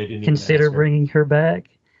consider bringing her back.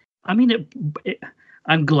 I mean,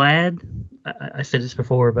 I'm glad, I said this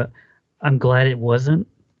before, but I'm glad it wasn't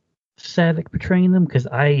Savick portraying them, because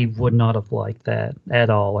I would not have liked that at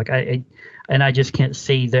all. Like I just can't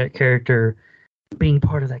see that character being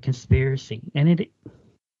part of that conspiracy. And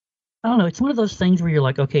I don't know, it's one of those things where you're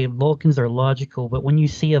like, okay, Vulcans are logical, but when you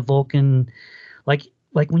see a Vulcan, like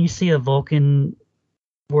when you see a Vulcan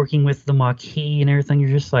working with the Maquis and everything, you're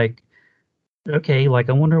just like, okay, like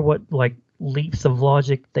I wonder what like leaps of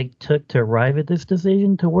logic they took to arrive at this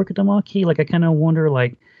decision to work at the Maquis. Like I kind of wonder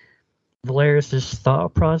like Valeris's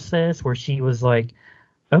thought process, where she was like,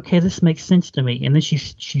 okay, this makes sense to me, and then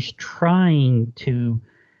she's trying to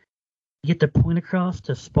get the point across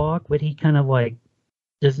to Spock, but he kind of like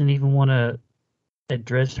doesn't even want to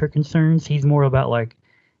address her concerns. He's more about like,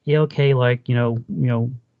 yeah, okay, like, you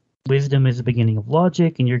know, wisdom is the beginning of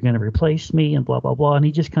logic, and you're going to replace me, and blah, blah, blah. And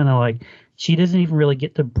he just kind of like, she doesn't even really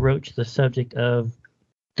get to broach the subject of,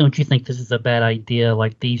 don't you think this is a bad idea?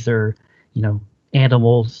 Like, these are,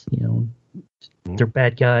 animals, they're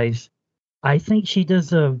bad guys. I think she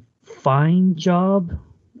does a fine job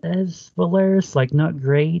as Valeris, like not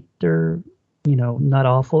great or, not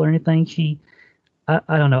awful or anything.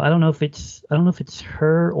 I don't know. I don't know if it's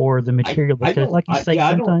her or the material, because like you say,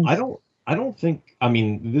 sometimes I don't think, I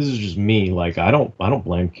mean, this is just me. Like, I don't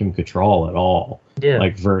blame Kim Cattrall at all. Yeah.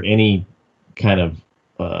 Like for any kind of,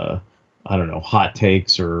 I don't know, hot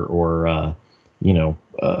takes or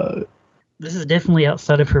this is definitely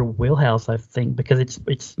outside of her wheelhouse, I think, because it's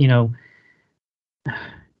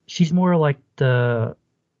she's more like the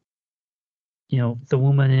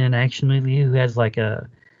woman in an action movie who has like a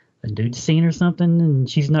nude scene or something, and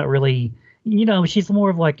she's not really, she's more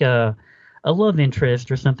of like a love interest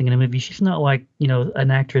or something in a movie. She's not like, an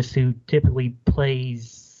actress who typically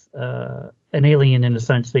plays an alien in a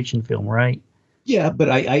science fiction film, right? Yeah, but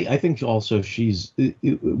I think also she's,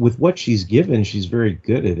 with what she's given, she's very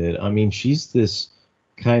good at it. I mean, she's this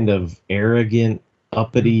kind of arrogant,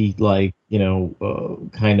 uppity, like,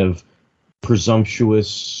 kind of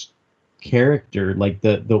presumptuous character, like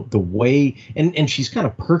the way, and she's kind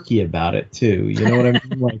of perky about it too, you know what I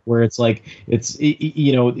mean? Like, where it's like, it's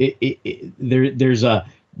there's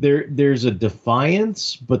a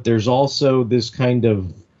defiance, but there's also this kind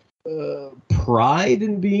of pride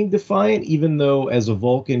in being defiant, even though as a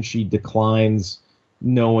Vulcan she declines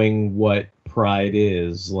knowing what pride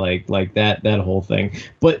is, like that whole thing.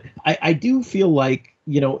 But I do feel like,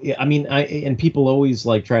 I mean, and people always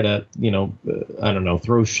like try to, I don't know,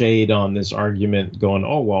 throw shade on this argument going,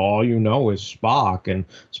 oh, well, all you know is Spock, and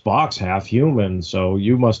Spock's half human, so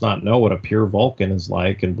you must not know what a pure Vulcan is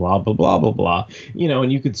like, and blah, blah, blah, blah, blah.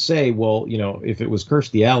 And you could say, well, if it was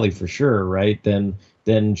Kirstie Alley for sure, right, then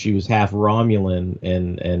she was half Romulan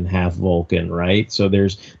and half Vulcan, right? So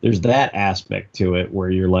there's that aspect to it where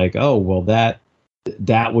you're like, oh, well, that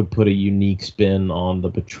would put a unique spin on the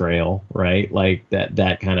betrayal, right? Like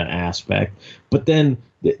that kind of aspect. But then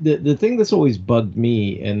the thing that's always bugged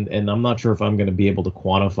me, and I'm not sure if I'm going to be able to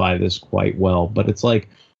quantify this quite well, but it's like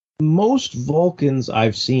most Vulcans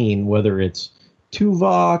I've seen, whether it's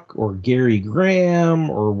Tuvok or Gary Graham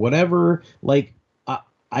or whatever, like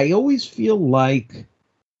I always feel like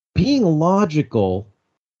being logical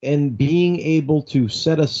and being able to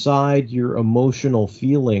set aside your emotional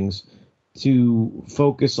feelings to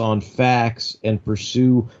focus on facts and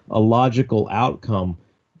pursue a logical outcome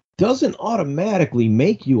doesn't automatically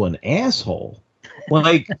make you an asshole.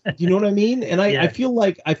 Like, you know what I mean? And I feel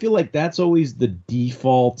like that's always the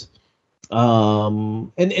default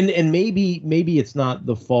And maybe it's not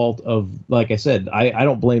the fault of, like I said, I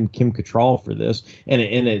don't blame Kim Cattrall for this, and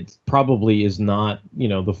it probably is not,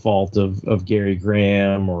 the fault of Gary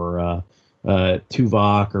Graham or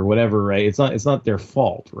Tuvok or whatever, right? It's not their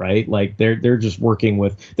fault, right? Like they're just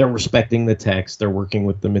they're respecting the text, they're working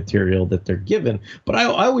with the material that they're given. But I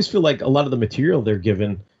always feel like a lot of the material they're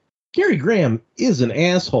given, Gary Graham is an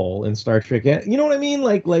asshole in Star Trek. You know what I mean?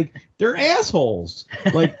 Like they're assholes.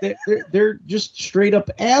 Like they're just straight up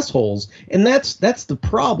assholes, and that's the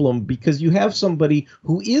problem, because you have somebody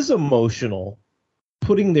who is emotional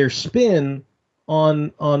putting their spin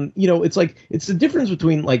on it's like, it's the difference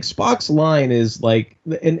between, like, Spock's line is like,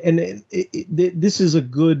 and this is a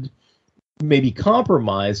good maybe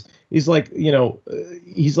compromise. He's like,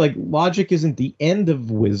 he's like, logic isn't the end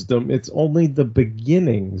of wisdom, it's only the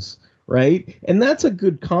beginnings, right? And that's a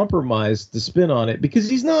good compromise to spin on it, because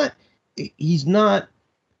he's not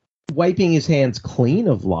wiping his hands clean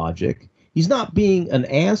of logic. He's not being an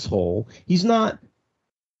asshole. He's not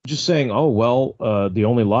just saying, oh, well, the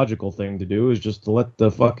only logical thing to do is just to let the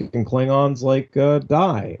fucking Klingons, like,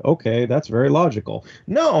 die. Okay, that's very logical.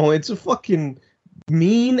 No, it's a fucking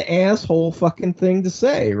mean asshole fucking thing to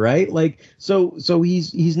say, right? Like, so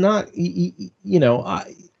he's not,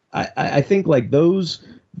 I think, like,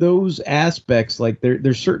 those aspects, like,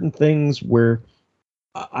 there's certain things where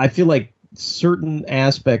I feel like certain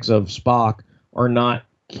aspects of Spock are not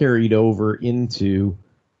carried over into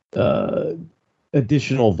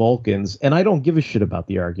additional Vulcans, and I don't give a shit about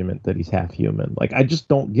the argument that he's half human. Like, I just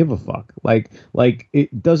don't give a fuck. Like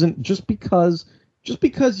it doesn't, just because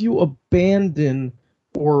you abandon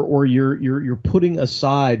or you're putting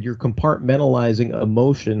aside, you're compartmentalizing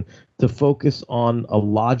emotion to focus on a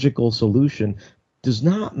logical solution, does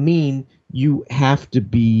not mean you have to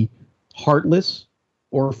be heartless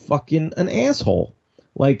or fucking an asshole.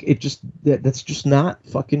 Like, that's just not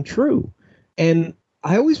fucking true. And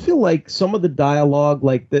I always feel like some of the dialogue,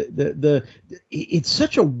 like it's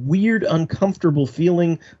such a weird, uncomfortable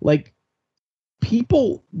feeling. Like,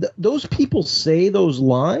 those people say those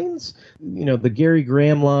lines, the Gary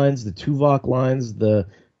Graham lines, the Tuvok lines, the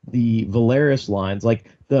Valeris lines, like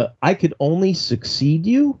I could only succeed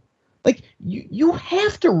you. Like, you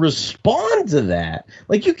have to respond to that.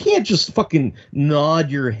 Like, you can't just fucking nod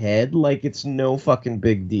your head like it's no fucking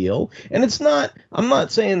big deal. And I'm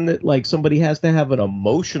not saying that, like, somebody has to have an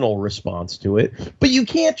emotional response to it, but you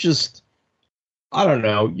can't just, I don't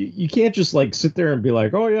know, you can't just, like, sit there and be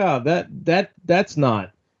like, oh yeah, that's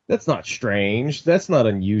not strange, that's not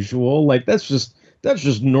unusual, like, that's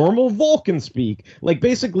just normal Vulcan speak. Like,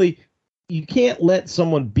 basically, you can't let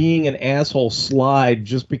someone being an asshole slide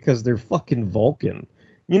just because they're fucking Vulcan.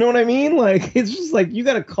 You know what I mean? Like, it's just like, you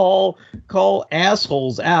gotta call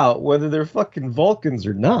assholes out whether they're fucking Vulcans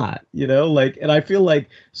or not, like, and I feel like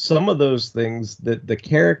some of those things that the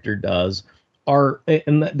character does are,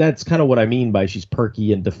 and that's kind of what I mean by she's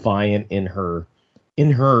perky and defiant in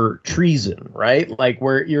her treason, right? Like,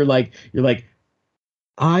 where you're like,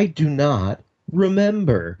 I do not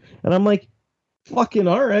remember. And I'm like, fucking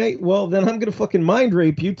all right, well, then I'm gonna fucking mind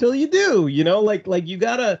rape you till you do, like you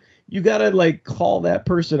gotta like call that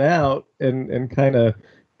person out and kind of,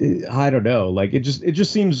 I don't know, like, it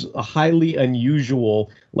just seems highly unusual,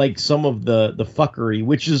 like some of the fuckery,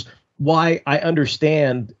 which is why I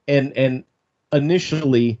understand and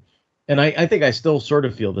initially, and I think I still sort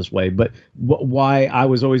of feel this way, but why I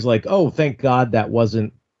was always like, oh, thank God that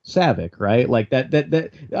wasn't Savick, right? Like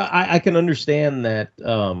that I can understand that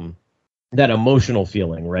that emotional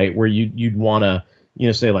feeling, right, where you'd want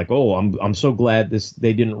to, say, like, oh, I'm so glad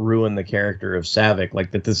they didn't ruin the character of Savick,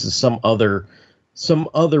 like, that this is some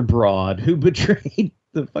other broad who betrayed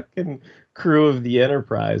the fucking crew of the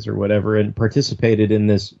Enterprise or whatever and participated in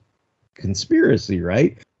this conspiracy,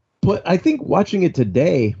 right? But I think watching it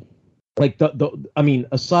today, like, I mean,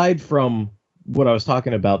 aside from what I was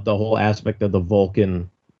talking about, the whole aspect of the Vulcan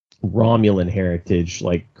Romulan heritage,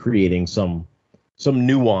 like, creating some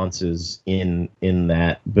nuances in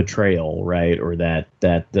that betrayal, right, or that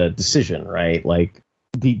decision, right? Like,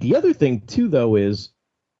 the other thing too, though, is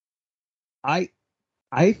I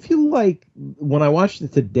feel like when I watched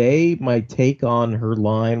it today, my take on her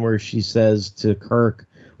line where she says to Kirk,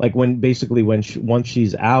 like, once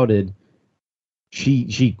she's outed,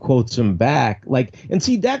 she quotes him back, like, and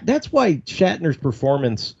see, that's why Shatner's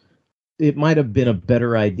performance, it might have been a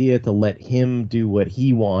better idea to let him do what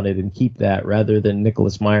he wanted and keep that, rather than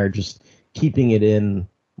Nicholas Meyer just keeping it in,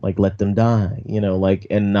 like, let them die, like,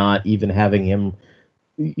 and not even having him,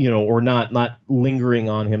 or not lingering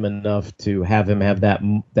on him enough to have him have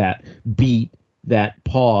that beat that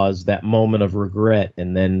pause, that moment of regret,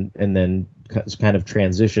 and then kind of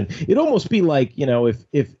transition. It'd almost be like,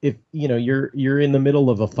 if you're in the middle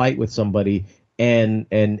of a fight with somebody and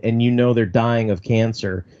they're dying of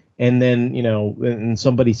cancer, and then and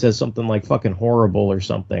somebody says something like fucking horrible or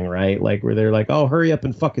something, right? Like where they're like, oh, hurry up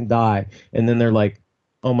and fucking die, and then they're like,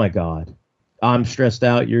 oh my god, I'm stressed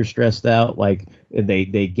out, you're stressed out, like, and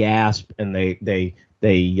they gasp and they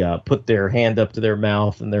put their hand up to their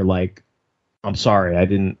mouth and they're like, I'm sorry, I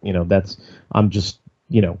didn't, I'm just,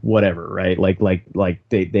 whatever, right? Like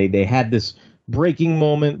they had this breaking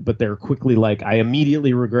moment, but they're quickly like, I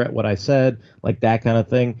immediately regret what I said, like that kind of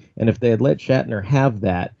thing. And if they had let Shatner have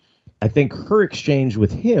that, I think her exchange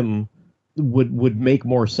with him would make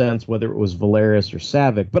more sense, whether it was Valeris or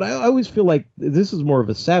Savick. But I always feel like this is more of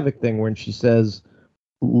a Savick thing when she says,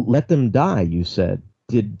 let them die, you said.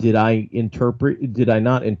 Did I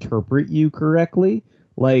not interpret you correctly?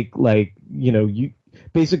 Like you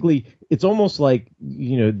basically, it's almost like,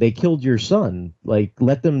 they killed your son. Like,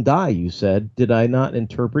 let them die, you said. Did I not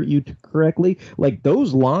interpret you correctly? Like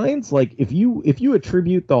those lines, like if you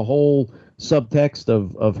attribute the whole subtext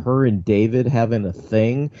of her and David having a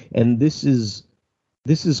thing, and this is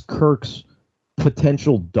Kirk's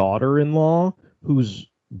potential daughter-in-law who's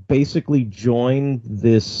basically joined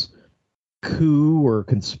this coup or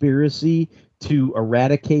conspiracy to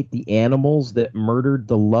eradicate the animals that murdered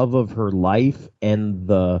the love of her life and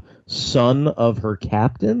the son of her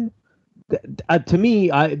captain. To me,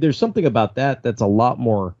 there's something about that's a lot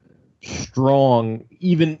more strong,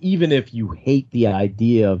 even if you hate the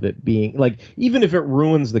idea of it being like, even if it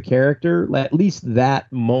ruins the character, at least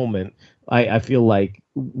that moment I feel like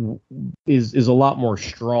is a lot more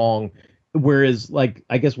strong. Whereas, like,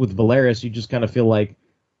 I guess with Valeris, you just kind of feel like,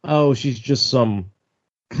 oh, she's just some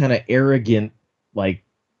kind of arrogant, like,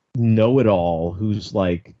 know-it-all who's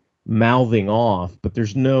like mouthing off, but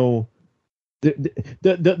there's no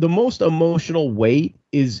the most emotional weight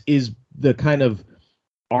is the kind of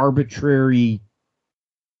arbitrary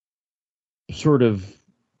sort of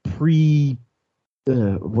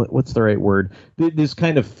what's the right word? This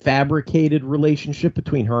kind of fabricated relationship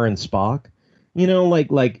between her and Spock.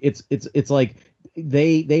 Like it's like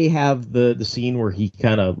they have the scene where he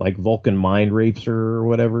kind of like Vulcan mind rapes her or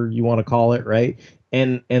whatever you want to call it, right?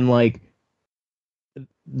 And like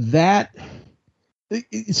that.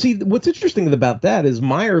 See, what's interesting about that is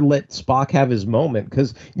Meyer let Spock have his moment,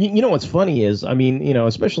 because you know what's funny is, I mean,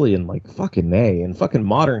 especially in like fucking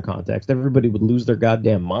modern context, everybody would lose their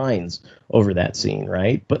goddamn minds over that scene,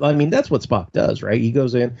 right? But I mean, that's what Spock does, right? He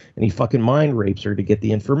goes in and he fucking mind rapes her to get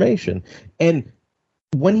the information. And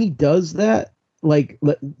when he does that, like,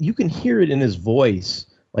 you can hear it in his voice,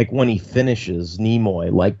 like when he finishes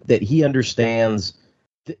Nimoy, like that he understands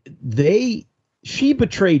she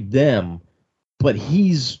betrayed them, but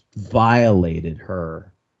he's violated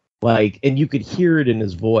her. Like, and you could hear it in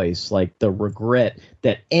his voice, like the regret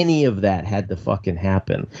that any of that had to fucking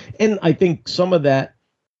happen. And I think some of that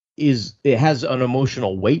it has an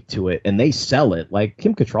emotional weight to it, and they sell it. Like,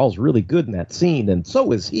 Kim Cattrall's really good in that scene, and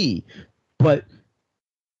so is he. But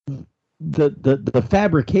the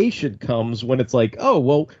fabrication comes when it's like, oh,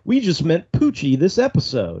 well, we just met Poochie this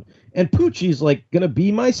episode, and Poochie's like gonna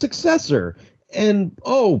be my successor. And,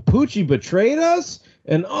 oh, Poochie betrayed us?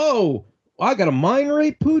 And, oh, I got to mind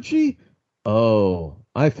rape Poochie? Oh,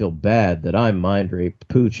 I feel bad that I mind raped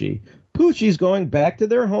Poochie. Poochie's going back to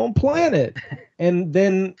their home planet. And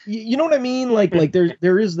then, you know what I mean? Like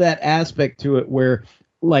there is that aspect to it where,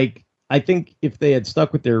 like, I think if they had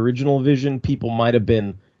stuck with their original vision, people might have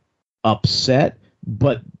been upset,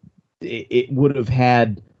 but it would have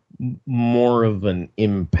had more of an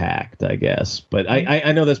impact, I guess. But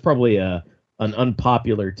I know that's probably an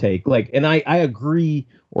unpopular take, like, and I agree,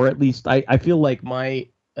 or at least I feel like my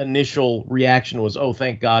initial reaction was, oh,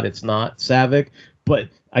 thank God it's not Savick. But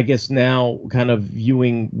I guess now, kind of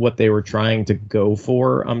viewing what they were trying to go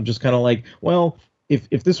for, I'm just kind of like, well,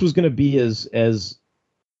 if this was going to be as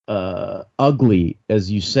ugly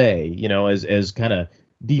as you say, as kind of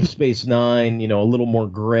Deep Space Nine, a little more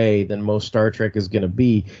gray than most Star Trek is going to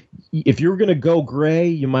be, if you're going to go gray,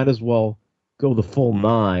 you might as well go the full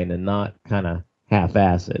 9 and not kind of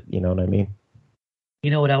half-ass it. You know what I mean?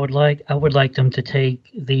 You know what I would like? I would like them to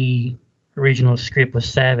take the original script with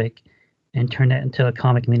Savick and turn that into a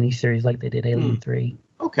comic miniseries like they did Alien 3.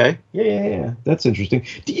 Okay. Yeah. That's interesting.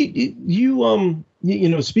 Do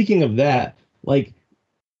you speaking of that, like,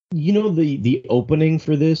 the opening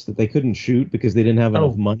for this that they couldn't shoot because they didn't have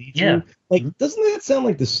enough money to? Yeah. Like, doesn't that sound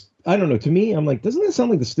like this? I don't know. To me, I'm like, doesn't that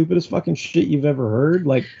sound like the stupidest fucking shit you've ever heard?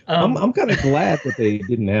 Like, I'm kind of glad that they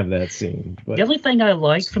didn't have that scene. But the only thing I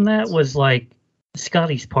liked from that was, like,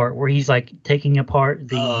 Scotty's part where he's like taking apart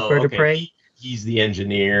the bird of prey. He's the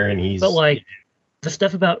engineer, and he's. But like the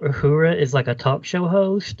stuff about Uhura is like a talk show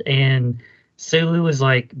host, and Sulu is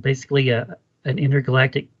like basically an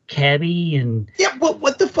intergalactic cabbie, and yeah, but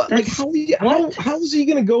what the fuck? Like, how is he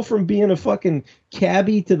gonna go from being a fucking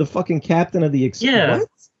cabbie to the fucking captain of the Express? Yeah.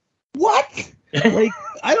 What? Like,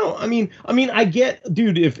 I mean, I get,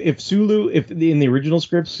 dude. If Sulu, if in the original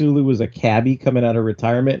script, Sulu was a cabbie coming out of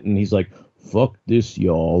retirement, and he's like, "Fuck this,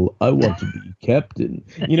 y'all. I want to be captain."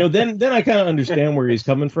 You know, then I kind of understand where he's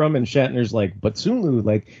coming from. And Shatner's like, "But Sulu,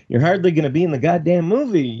 like, you're hardly gonna be in the goddamn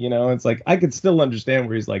movie." You know, it's like I could still understand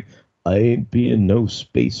where he's like, "I ain't being no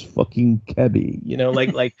space fucking cabbie." You know,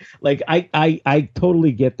 like I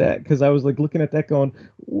totally get that, because I was like looking at that going,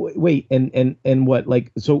 wait, and what,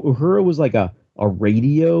 like, so Uhura was like a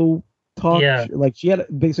radio talk, like she had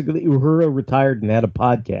basically, Uhura retired and had a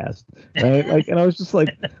podcast, right? Like, and I was just like,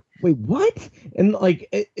 wait, what? And like,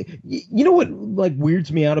 you know what like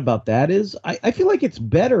weirds me out about that is I feel like it's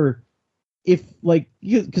better if, like,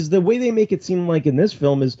 because the way they make it seem like in this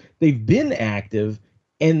film is they've been active,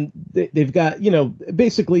 and they've got, you know,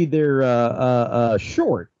 basically they're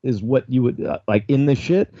short is what you would like in the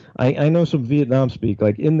shit. I know some Vietnam speak,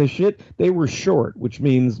 like in the shit they were short, which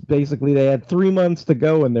means basically they had 3 months to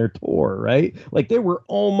go in their tour, right? Like they were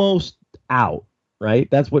almost out, right?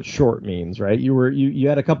 That's what short means, right? You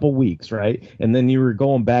had a couple weeks, right? And then you were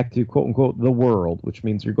going back to quote unquote the world, which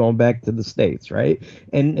means you're going back to the States, right?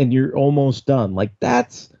 And you're almost done. Like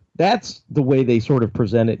that's the way they sort of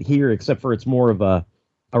present it here, except for it's more of a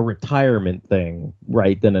retirement thing,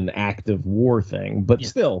 right, than an active war thing. But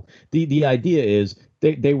still, the idea is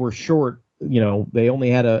they were short. You know, they only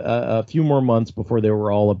had a few more months before they were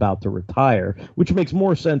all about to retire, which makes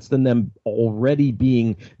more sense than them already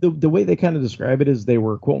being, the way they kind of describe it is they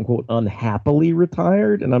were quote unquote unhappily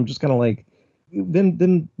retired. And I'm just kind of like,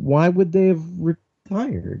 then why would they have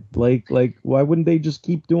retired? Like why wouldn't they just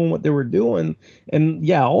keep doing what they were doing? And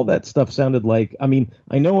yeah, all that stuff sounded like, I mean,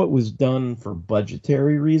 I know it was done for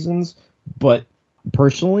budgetary reasons, but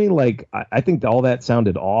personally, like, I think all that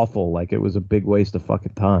sounded awful. Like it was a big waste of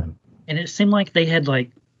fucking time. And it seemed like they had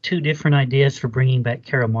like two different ideas for bringing back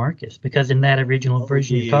Kara Marcus, because in that original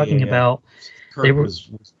version you're talking about, Kirk they was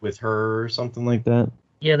with her or something like that.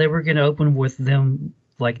 Yeah, they were going to open with them,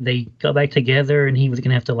 like they got back together, and he was going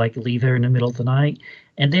to have to like leave her in the middle of the night.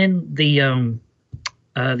 And then the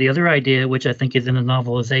other idea, which I think is in the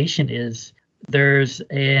novelization, is there's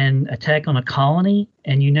an attack on a colony,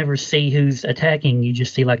 and you never see who's attacking. You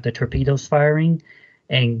just see like the torpedoes firing,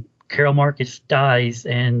 and Carol Marcus dies,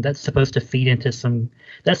 and that's supposed to feed some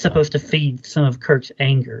of Kirk's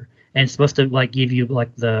anger, and it's supposed to like give you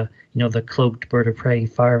like the, you know, the cloaked bird of prey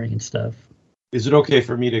firing and stuff. Is it okay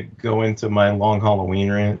for me to go into my long Halloween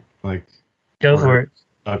rant? Like, go for it.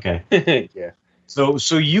 Okay. Yeah. So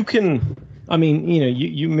you can, I mean, you know,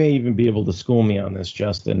 you may even be able to school me on this,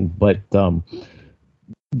 Justin, but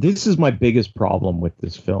this is my biggest problem with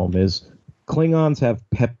this film is Klingons have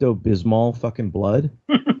Pepto-Bismol fucking blood.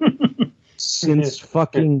 Since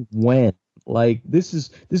fucking when? Like, this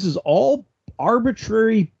is all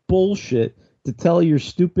arbitrary bullshit to tell your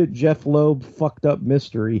stupid Jeff Loeb fucked up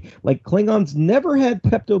mystery. Like, Klingons never had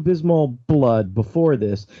Pepto-Bismol blood before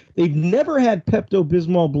this. They've never had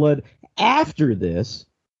Pepto-Bismol blood after this.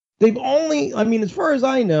 They've only, I mean, as far as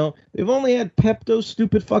I know, they've only had Pepto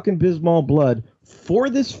stupid fucking Bismol blood for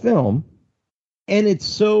this film. And it's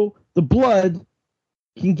so the blood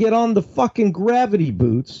can get on the fucking gravity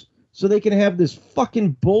boots so they can have this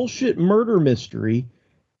fucking bullshit murder mystery.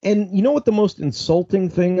 And you know what the most insulting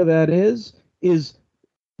thing of that is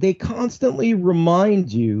they constantly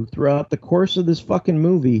remind you throughout the course of this fucking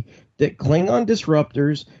movie that Klingon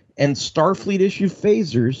disruptors and Starfleet issue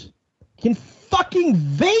phasers can fucking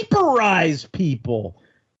vaporize people.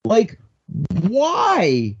 Like,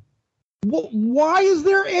 why? Why is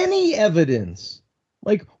there any evidence?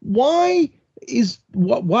 Like, why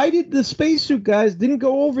did the spacesuit guys didn't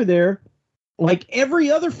go over there like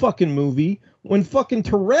every other fucking movie? When fucking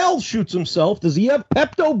Terrell shoots himself, does he have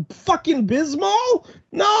Pepto fucking Bismol?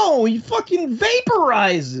 No, he fucking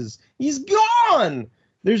vaporizes. He's gone.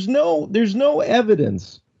 There's no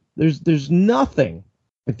evidence. There's nothing.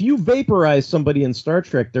 If you vaporize somebody in Star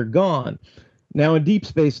Trek, they're gone. Now in Deep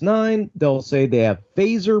Space Nine, they'll say they have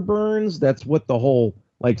phaser burns. That's what the whole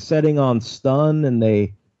like setting on stun, and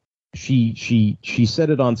she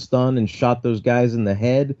set it on stun and shot those guys in the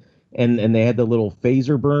head. And they had the little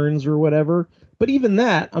phaser burns or whatever. But even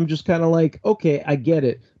that, I'm just kind of like, okay, I get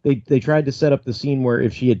it. They tried to set up the scene where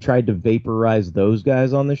if she had tried to vaporize those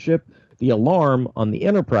guys on the ship, the alarm on the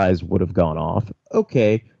Enterprise would have gone off.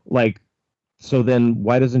 Okay, like, So then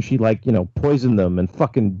why doesn't she poison them and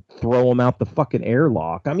fucking throw them out the fucking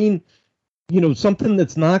airlock? I mean, something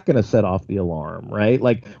that's not going to set off the alarm, right?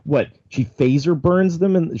 Like what? She phaser burns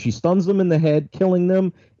them and she stuns them in the head, killing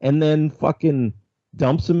them, and then fucking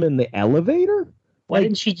dumps them in the elevator? Why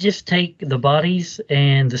didn't she just take the bodies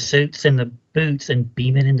and the suits and the boots and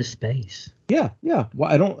beam it into space? Yeah.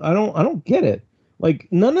 Well, I don't get it. Like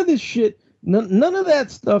none of this shit, none of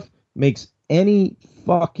that stuff makes any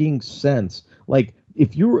fucking sense. Like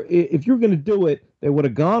if you're gonna do it, they would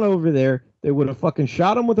have gone over there. They would have fucking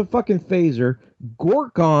shot him with a fucking phaser.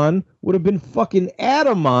 Gorkon would have been fucking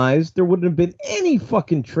atomized. There wouldn't have been any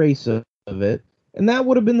fucking trace of it, and that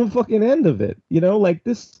would have been the fucking end of it. Like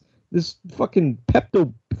this fucking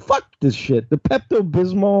fuck this shit. The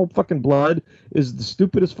Pepto-Bismol fucking blood is the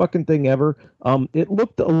stupidest fucking thing ever. It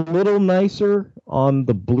looked a little nicer on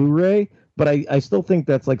the Blu-ray, but I still think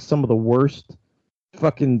that's like some of the worst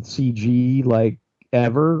fucking CG like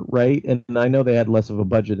ever, right? And I know they had less of a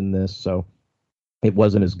budget in this, so it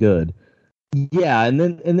wasn't as good. Yeah, and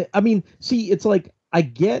then I mean, see, it's like I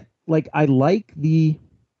get I like the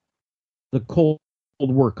Cold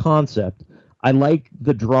War concept. I like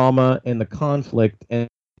the drama and the conflict and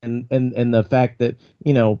the fact that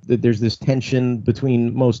that there's this tension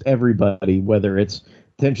between most everybody, whether it's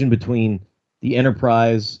tension between the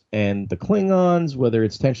Enterprise and the Klingons, whether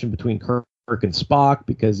it's tension between Kirk and Spock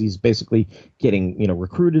because he's basically getting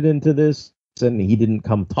recruited into this and he didn't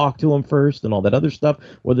come talk to him first and all that other stuff,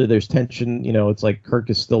 whether there's tension, it's like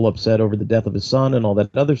Kirk is still upset over the death of his son and all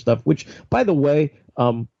that other stuff, which by the way,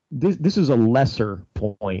 this is a lesser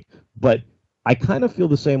point, but I kind of feel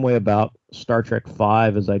the same way about Star Trek V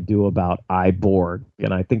as I do about I, Borg,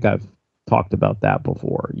 and I think I've talked about that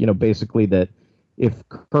before. Basically that if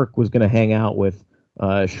Kirk was going to hang out with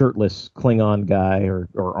a shirtless Klingon guy or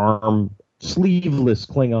sleeveless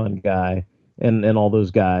Klingon guy and all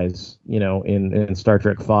those guys, in Star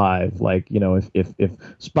Trek V, if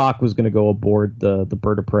Spock was going to go aboard the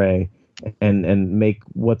Bird of Prey and make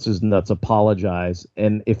what's his nuts apologize,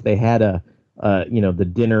 and if they had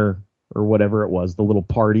the dinner or whatever it was, the little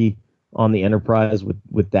party on the Enterprise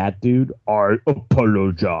with that dude, I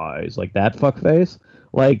apologize, like that fuckface.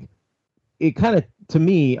 Like it kind of, to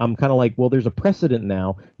me, I'm kind of like, well, there's a precedent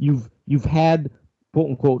now. You've had quote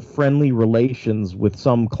unquote friendly relations with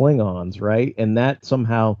some Klingons, right? And that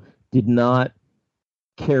somehow did not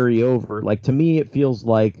carry over. Like to me, it feels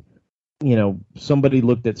like, somebody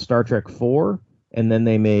looked at Star Trek 4 and then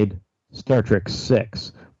they made Star Trek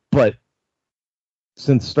 6. But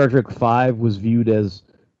since Star Trek V was viewed as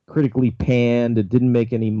critically panned, it didn't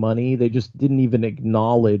make any money. They just didn't even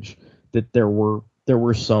acknowledge that there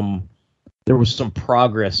was some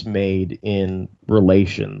progress made in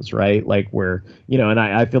relations, right? Like where and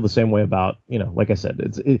I feel the same way about like I said,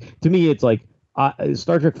 to me it's like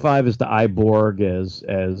Star Trek V is to Iborg as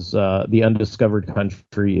the Undiscovered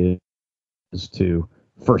Country is to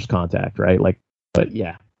First Contact, right? Like, but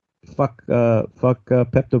yeah. Fuck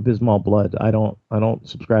Pepto-Bismol blood. I don't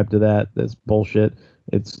subscribe to that. That's bullshit.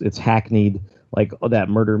 It's hackneyed, like that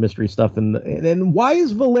murder mystery stuff. And why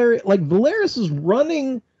is Valeria, like Valeris is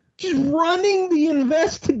running? She's running the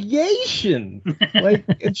investigation. Like,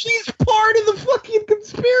 and she's part of the fucking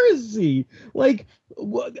conspiracy. Like,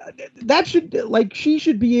 that should, like, she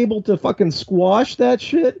should be able to fucking squash that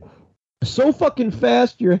shit so fucking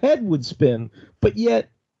fast your head would spin. But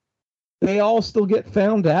yet they all still get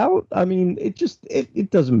found out. I mean,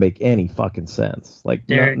 it doesn't make any fucking sense. Like,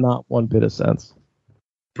 not one bit of sense.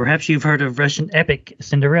 Perhaps you've heard of Russian epic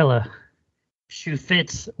Cinderella. Shoe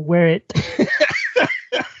fits, wear it.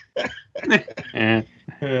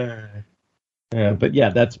 Yeah, but yeah,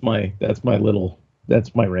 that's my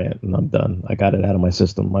rant, and I'm done. I got it out of my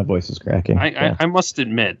system. My voice is cracking. I must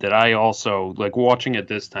admit that I also, like, watching it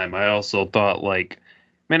this time, I also thought, like,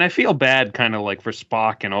 man, I feel bad kind of like for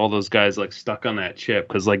Spock and all those guys like stuck on that ship,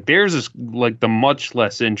 because like theirs is like the much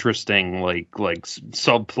less interesting like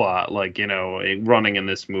subplot, like, running in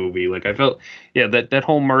this movie. Like I felt, yeah, that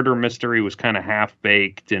whole murder mystery was kind of half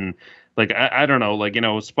baked, and like I don't know, like,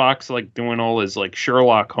 Spock's like doing all his like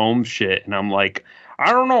Sherlock Holmes shit, and I'm like,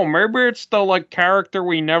 I don't know, maybe it's the like character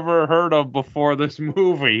we never heard of before this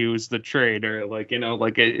movie who's the traitor. Like,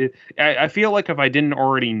 I feel like if I didn't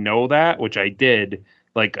already know that, which I did,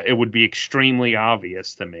 like it would be extremely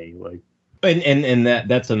obvious to me. Like, and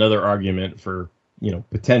that's another argument for,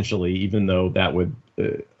 potentially, even though that would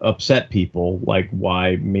upset people, like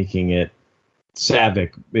why making it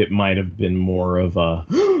Savick, it might have been more of a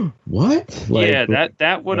what? Like, yeah,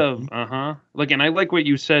 that would have like, and I like what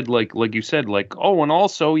you said, like you said, like, oh, and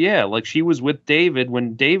also, yeah, like she was with David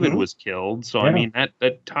when David was killed, so I mean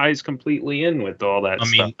that ties completely in with all that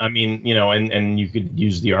stuff. I mean, you know, and you could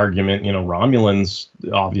use the argument, you know, Romulans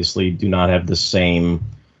obviously do not have the same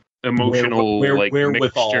emotional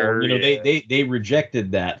wherewithal. You know, they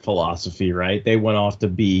rejected that philosophy, right? They went off to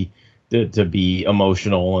be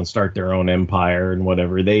emotional and start their own empire and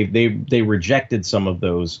whatever. They rejected some of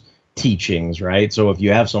those teachings, right? So if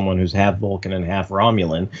you have someone who's half Vulcan and half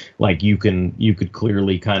Romulan, like you could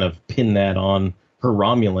clearly kind of pin that on her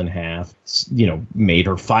Romulan half, you know, made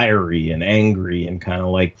her fiery and angry and kind of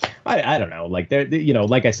like, I don't know, like you know,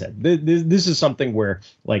 like I said, this is something where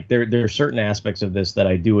like there are certain aspects of this that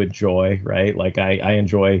I do enjoy, right? Like I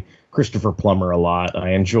enjoy Christopher Plummer a lot.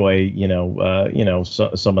 I enjoy,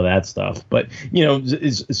 some of that stuff, but you know,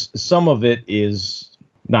 some of it is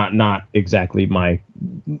not exactly my,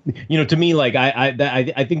 you know, to me, like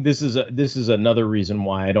I think this is another reason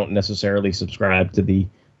why I don't necessarily subscribe to the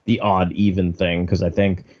odd even thing, because I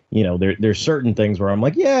think, you know, there's certain things where I'm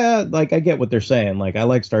like, yeah, like I get what they're saying. Like I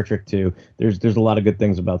like Star Trek 2. There's a lot of good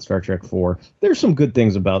things about Star Trek 4. There's some good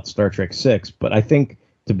things about Star Trek 6, but I think,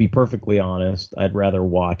 to be perfectly honest, I'd rather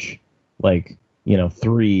watch like, you know,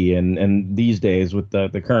 3, and these days with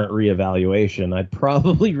the current reevaluation, I'd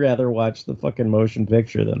probably rather watch the fucking motion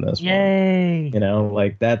picture than this Yay! one. You know,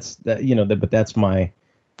 like that's but that's my,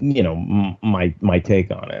 you know, my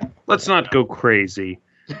take on it. Let's not go crazy.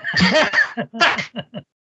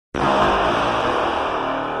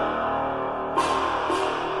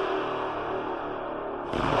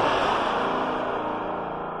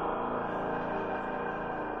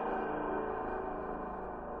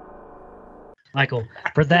 Michael,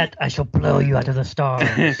 for that I shall blow you out of the stars.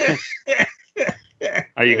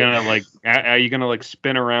 Are you gonna like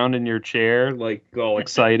spin around in your chair like all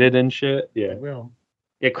excited and shit? Yeah. I will.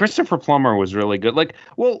 Yeah, Christopher Plummer was really good. Like,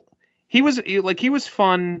 well, he was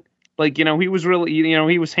fun. Like, you know, he was really, you know,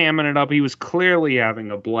 he was hamming it up. He was clearly having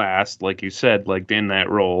a blast, like you said, like in that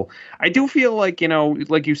role. I do feel like, you know,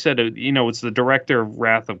 like you said, you know, it's the director of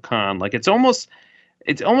Wrath of Khan. Like, it's almost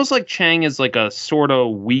like Chang is like a sort of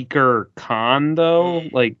weaker Khan, though.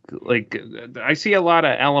 Like I see a lot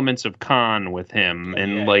of elements of Khan with him,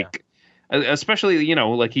 and especially, you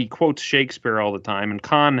know, like he quotes Shakespeare all the time, and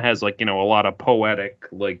Khan has like, you know, a lot of poetic,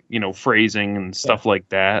 like, you know, phrasing and stuff like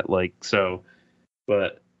that. Like, so,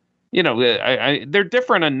 but you know, they're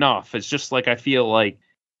different enough. It's just like I feel like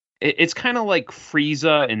it's kind of like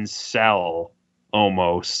Frieza and Cell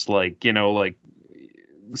almost. Like, you know, like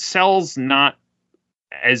Cell's not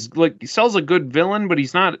as like Cell's a good villain, but he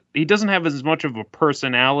doesn't have as much of a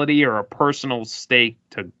personality or a personal stake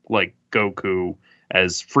to like Goku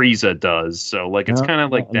as Frieza does. So like it's kind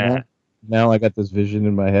of like that. Now I got this vision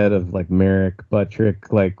in my head of like Merrick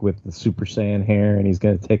Buttrick, like with the Super Saiyan hair, and he's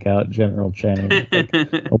gonna take out General Chang, like,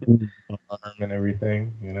 open the arm and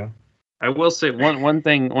everything. You know. I will say one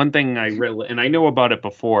thing I really, and I knew about it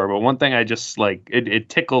before, but one thing I just like it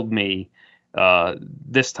tickled me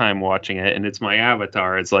this time watching it, and it's my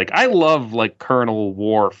avatar. It's like I love like Colonel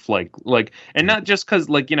Worf, like, and not just because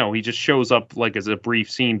like, you know, he just shows up like as a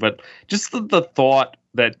brief scene, but just the thought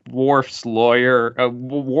that Worf's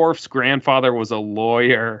grandfather was a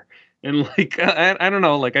lawyer, and like I don't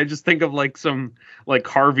know, like I just think of like some like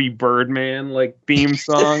Harvey Birdman like theme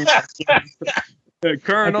song.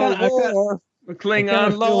 Colonel Worf,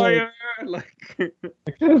 Klingon lawyer. Like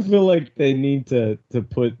I kind of feel like they need to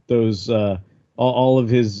put those all of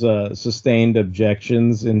his sustained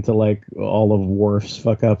objections into like all of Worf's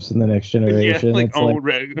fuck ups in the Next Generation. Yeah, like,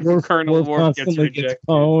 it's like Colonel Worf gets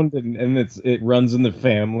owned, and it runs in the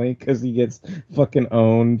family because he gets fucking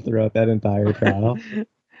owned throughout that entire trial.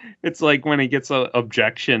 It's like when he gets an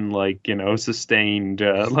objection, like, you know, sustained,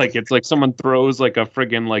 like it's like someone throws like a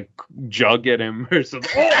friggin' like jug at him or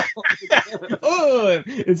something. Oh,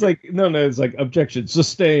 it's like it's like objection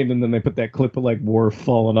sustained, and then they put that clip of like Worf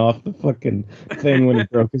falling off the fucking thing when he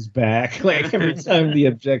broke his back. Like every time the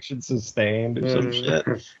objection sustained or some shit.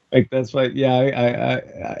 Like that's why, yeah,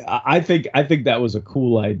 I think that was a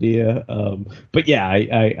cool idea. But yeah,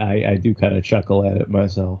 I do kind of chuckle at it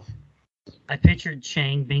myself. I pictured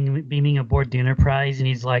Chang beaming aboard the Enterprise, and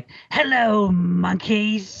he's like, "Hello,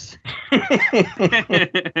 monkeys."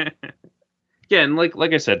 Yeah, and like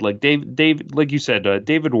I said, like Dave, like you said,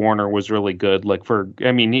 David Warner was really good. Like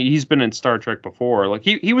he's been in Star Trek before. Like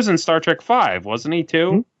he was in Star Trek 5, wasn't he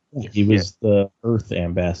too? He was the Earth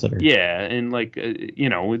ambassador. Yeah, and like you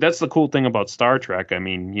know, that's the cool thing about Star Trek. I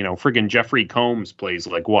mean, you know, friggin' Jeffrey Combs plays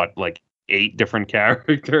like what, like 8 different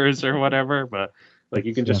characters or whatever, but like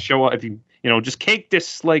you can just show up if you just cake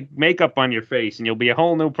this like makeup on your face and you'll be a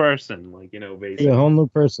whole new person, like basically. You're a whole new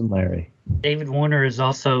person, Larry. David Warner is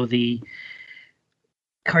also the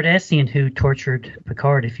Cardassian who tortured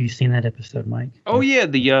Picard, if you've seen that episode, Mike. Oh yeah,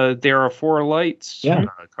 the There Are Four Lights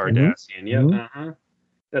Cardassian. Mm-hmm. Yeah,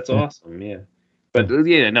 That's awesome. Yeah. But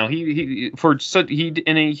no, he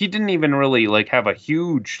didn't even really like have a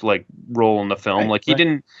huge like role in the film.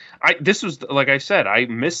 Didn't. This was like I said, I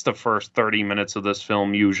missed the first 30 minutes of this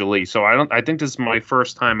film usually, so I think this is my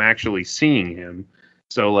first time actually seeing him.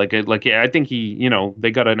 So I think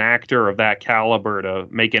they got an actor of that caliber to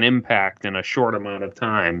make an impact in a short amount of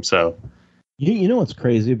time. So you know what's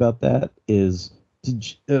crazy about that is.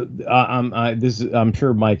 I'm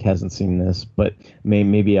sure Mike hasn't seen this, but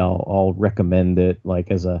maybe I'll recommend it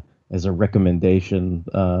like as a recommendation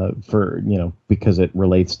for because it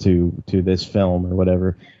relates to this film or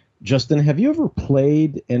whatever. Justin, have you ever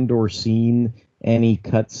played and or seen any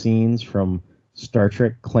cutscenes from Star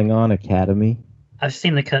Trek Klingon Academy? I've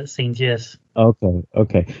seen the cutscenes, yes.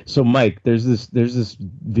 Okay. So Mike, there's this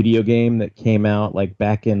video game that came out like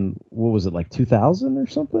back in what was it, like 2000 or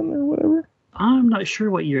something or whatever? I'm not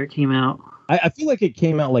sure what year it came out. I feel like it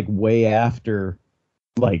came out like way after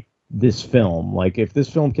like this film. Like if this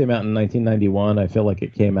film came out in 1991, I feel like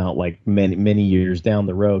it came out like many years down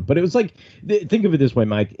the road. But it was like, think of it this way,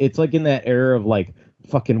 Mike. It's like in that era of like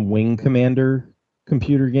fucking Wing Commander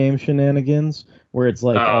computer game shenanigans, where it's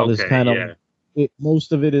like all this kind of.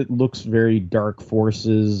 Most of it looks very Dark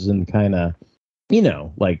Forces and kind of,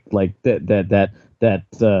 like that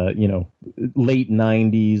late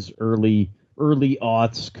 90s, early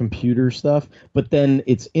aughts computer stuff, but then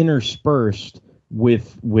it's interspersed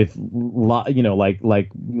with like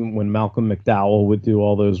when Malcolm McDowell would do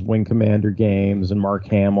all those Wing Commander games and Mark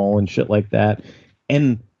Hamill and shit like that.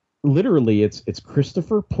 And literally it's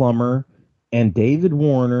Christopher Plummer and David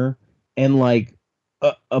Warner and like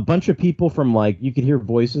a bunch of people from like, you could hear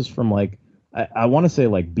voices from like, I want to say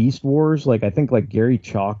like Beast Wars. Like I think like Gary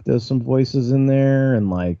Chalk does some voices in there, and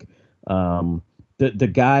like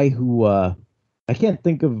the guy who I can't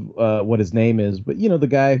think of what his name is, but the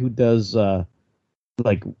guy who does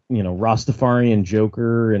Rastafarian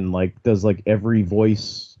Joker and like does like every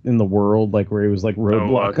voice in the world, like where he was like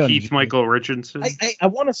Roadblock. Keith Michael Richardson. I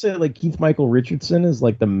want to say like Keith Michael Richardson is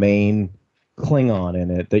like the main Klingon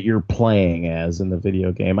in it that you're playing as in the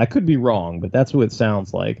video game. I could be wrong, but that's what it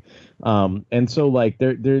sounds like. And so like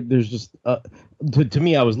there's just to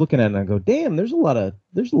me, I was looking at it and I go, damn, there's a lot of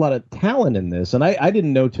talent in this. And I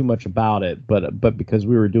didn't know too much about it, but because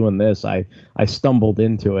we were doing this, I stumbled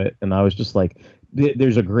into it and I was just like,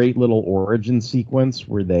 there's a great little origin sequence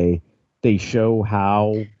where they show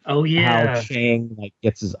how Chang like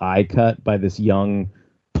gets his eye cut by this young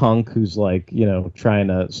punk who's like, trying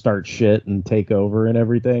to start shit and take over and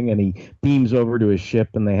everything, and he beams over to his ship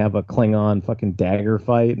and they have a Klingon fucking dagger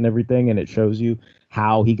fight and everything, and it shows you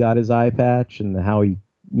how he got his eye patch and how he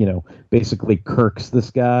basically kirks this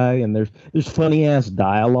guy. And there's funny ass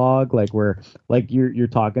dialogue like where like you're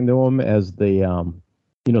talking to him as the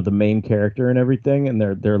the main character and everything, and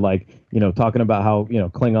they're like talking about how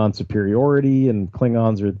Klingon superiority and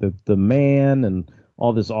Klingons are the man and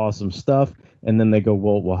all this awesome stuff. And then they go,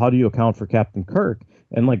 well, how do you account for Captain Kirk?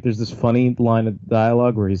 And like, there's this funny line of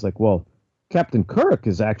dialogue where he's like, well, Captain Kirk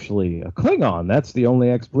is actually a Klingon. That's the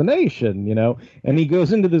only explanation, And he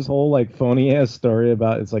goes into this whole like phony ass story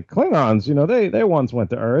about it's like Klingons, they once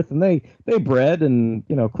went to Earth and they bred, and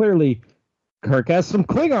clearly Kirk has some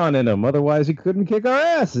Klingon in him. Otherwise, he couldn't kick our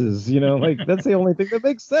asses. Like that's the only thing that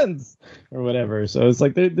makes sense or whatever. So it's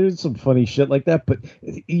like there's some funny shit like that. But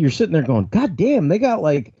you're sitting there going, God damn, they got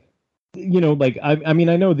like. Like I mean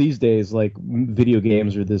I know these days like video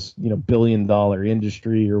games are this $1 billion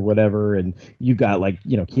industry or whatever, and you got like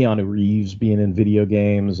Keanu Reeves being in video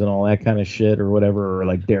games and all that kind of shit or whatever, or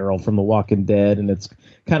like Daryl from The Walking Dead, and it's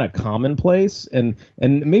kind of commonplace, and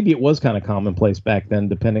maybe it was kind of commonplace back then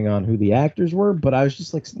depending on who the actors were, but I was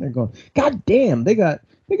just like sitting there going, God damn, they got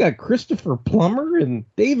Christopher Plummer and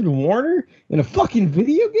David Warner in a fucking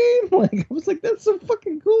video game. Like I was like, that's so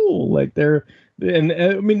fucking cool. Like and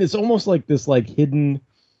I mean, it's almost like this like hidden,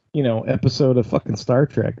 episode of fucking Star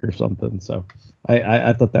Trek or something. So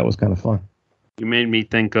I thought that was kind of fun. You made me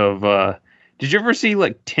think of, did you ever see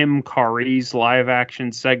like Tim Curry's live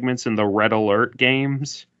action segments in the Red Alert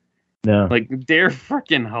games? No. Like they're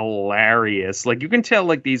freaking hilarious. Like you can tell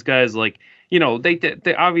like these guys like you know, they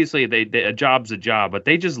obviously they a job's a job, but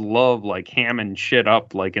they just love like hamming shit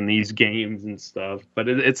up like in these games and stuff. But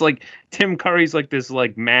it's like Tim Curry's like this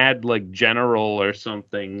like mad like general or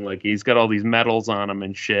something. Like he's got all these medals on him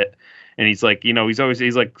and shit. And he's like, you know, he's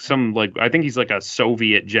like some like, I think he's like a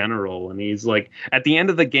Soviet general. And he's like, at the end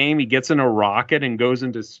of the game, he gets in a rocket and goes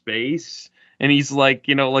into space. And he's like,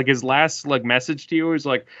 you know, like his last like message to you is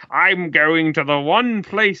like, I'm going to the one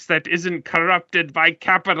place that isn't corrupted by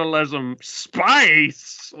capitalism,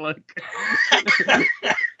 space. Like,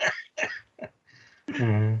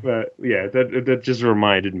 but yeah, that just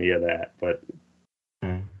reminded me of that. But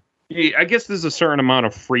I guess there's a certain amount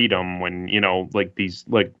of freedom when, you know, like these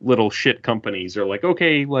like little shit companies are like,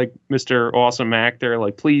 okay, like Mr. Awesome Actor,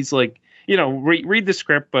 like please, like, you know, read the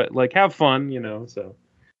script, but like have fun, you know. So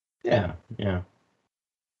yeah.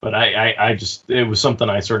 But I just, it was something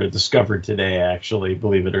I sort of discovered today, actually,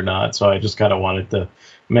 believe it or not. So I just kind of wanted to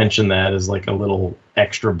mention that as like a little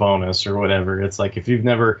extra bonus or whatever. It's like if you've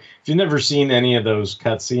never seen any of those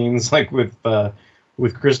cutscenes, like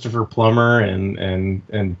with Christopher Plummer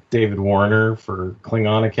and David Warner for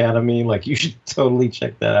Klingon Academy, like you should totally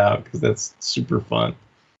check that out because that's super fun.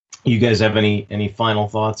 You guys have any final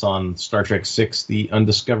thoughts on Star Trek VI, The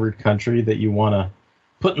Undiscovered Country, that you want to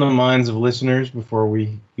put in the minds of listeners before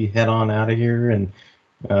we head on out of here and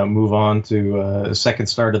move on to a second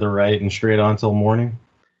star to the right and straight on till morning?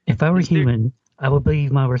 If I were human, I would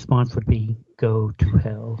believe my response would be go to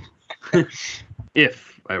hell.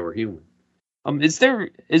 If I were human. Is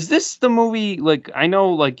this the movie, like, I know,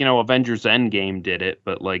 like, you know, Avengers Endgame did it,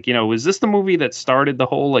 but, like, you know, is this the movie that started the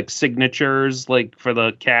whole, like, signatures, like, for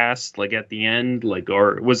the cast, like, at the end? Like,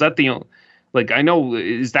 or was that the, like, I know,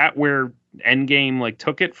 is that where Endgame, like,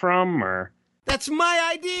 took it from, or? That's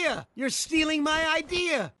my idea! You're stealing my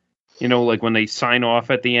idea! You know, like, when they sign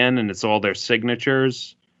off at the end and it's all their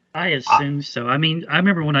signatures? I assume so. I mean, I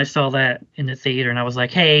remember when I saw that in the theater and I was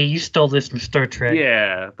like, hey, you stole this from Star Trek.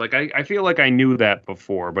 Yeah, like I feel like I knew that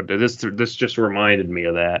before, but this just reminded me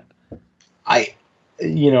of that.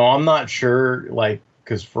 I'm not sure, like,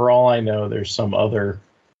 because for all I know, there's some other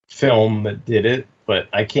film that did it, but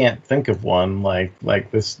I can't think of one like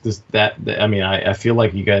that. I mean, I feel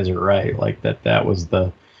like you guys are right. Like that was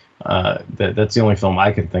the that's the only film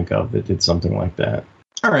I can think of that did something like that.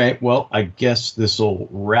 All right, well, I guess this will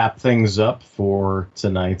wrap things up for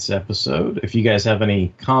tonight's episode. If you guys have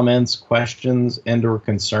any comments, questions, and or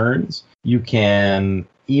concerns, you can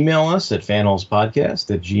email us at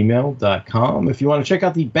fanholespodcast@gmail.com. If you want to check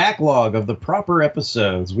out the backlog of the proper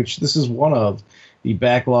episodes, which this is one of, the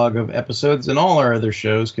backlog of episodes and all our other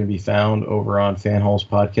shows can be found over on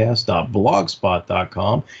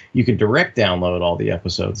fanholespodcast.blogspot.com. You can direct download all the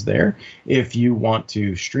episodes there. If you want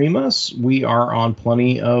to stream us, we are on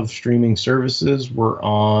plenty of streaming services. We're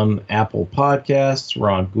on Apple Podcasts,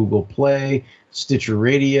 we're on Google Play, Stitcher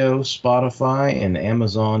Radio, Spotify, and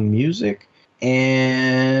Amazon Music.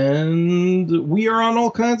 And we are on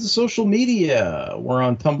all kinds of social media. We're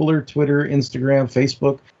on Tumblr, Twitter, Instagram,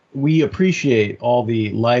 Facebook. We appreciate all the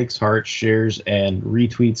likes, hearts, shares, and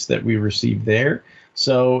retweets that we receive there.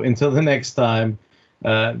 So until the next time,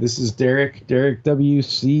 this is Derek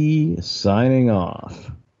WC, signing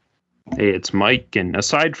off. Hey, it's Mike, and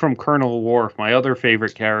aside from Colonel Worf, my other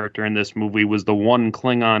favorite character in this movie was the one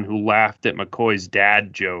Klingon who laughed at McCoy's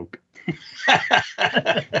dad joke.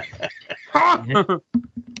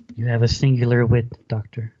 You have a singular wit,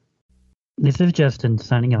 Doctor. This is Justin,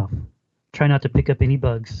 signing off. Try not to pick up any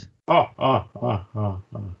bugs. For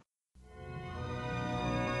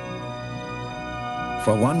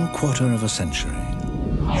 1/4 of a century,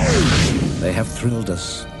 they have thrilled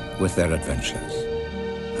us with their adventures,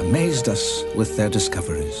 amazed us with their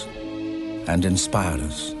discoveries, and inspired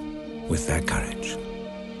us with their courage.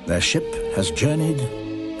 Their ship has journeyed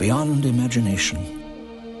beyond imagination.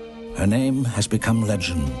 Her name has become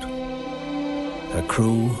legend. Her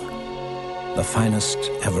crew, the finest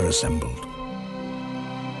ever assembled.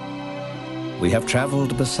 We have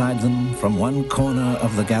traveled beside them from one corner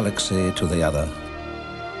of the galaxy to the other.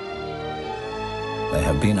 They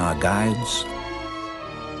have been our guides,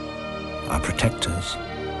 our protectors,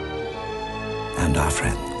 and our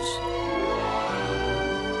friends.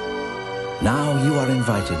 Now you are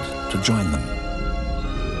invited to join them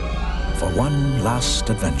for one last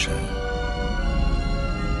adventure.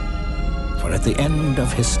 For at the end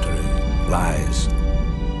of history lies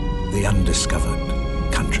the undiscovered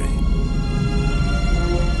country.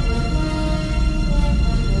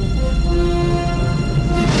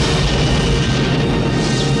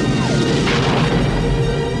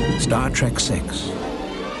 Star Trek VI,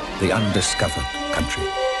 The Undiscovered Country.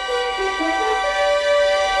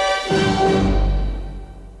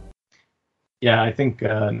 Yeah, I think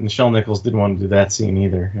Nichelle Nichols didn't want to do that scene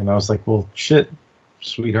either. And I was like, well, shit,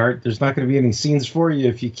 sweetheart, there's not going to be any scenes for you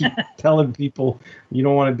if you keep telling people you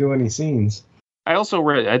don't want to do any scenes. I also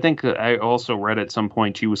read at some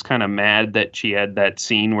point she was kind of mad that she had that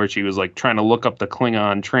scene where she was like trying to look up the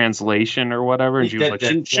Klingon translation or whatever, and she was like,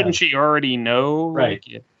 shouldn't she already know? Right.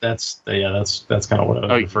 Like, that's kind of what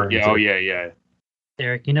I was referring to. Oh yeah.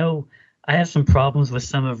 Derek, I have some problems with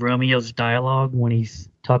some of Romeo's dialogue when he's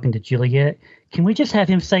talking to Juliet. Can we just have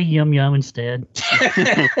him say yum yum instead?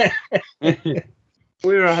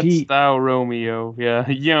 We're at style, Romeo. Yeah,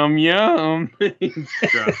 yum yum.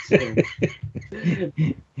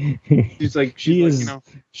 She's like, she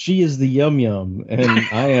is the yum yum, and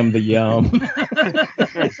I am the yum.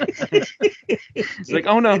 She's like,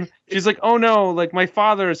 oh no. She's like, oh no, like my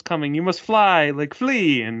father is coming. You must fly, like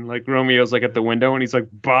flee. And like Romeo's like at the window, and he's like,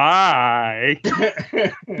 bye.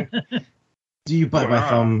 Do you bite my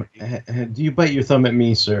thumb? Do you bite your thumb at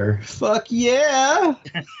me, sir? Fuck yeah!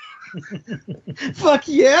 Fuck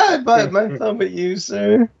yeah! I bite my thumb at you,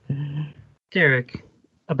 sir. Derek,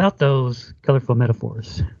 about those colorful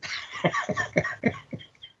metaphors.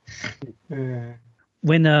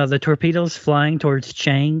 When the torpedo's flying towards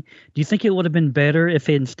Chang, do you think it would have been better if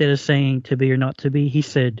instead of saying to be or not to be, he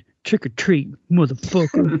said trick or treat,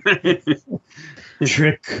 motherfucker?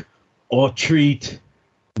 Trick or treat,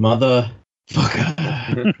 motherfucker.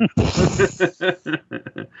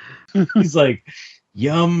 He's like,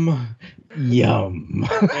 yum, yum.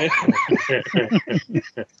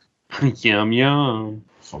 Yum, yum.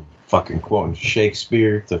 From fucking quoting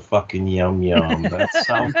Shakespeare to fucking yum, yum. That's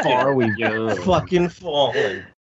how far we've fucking fallen.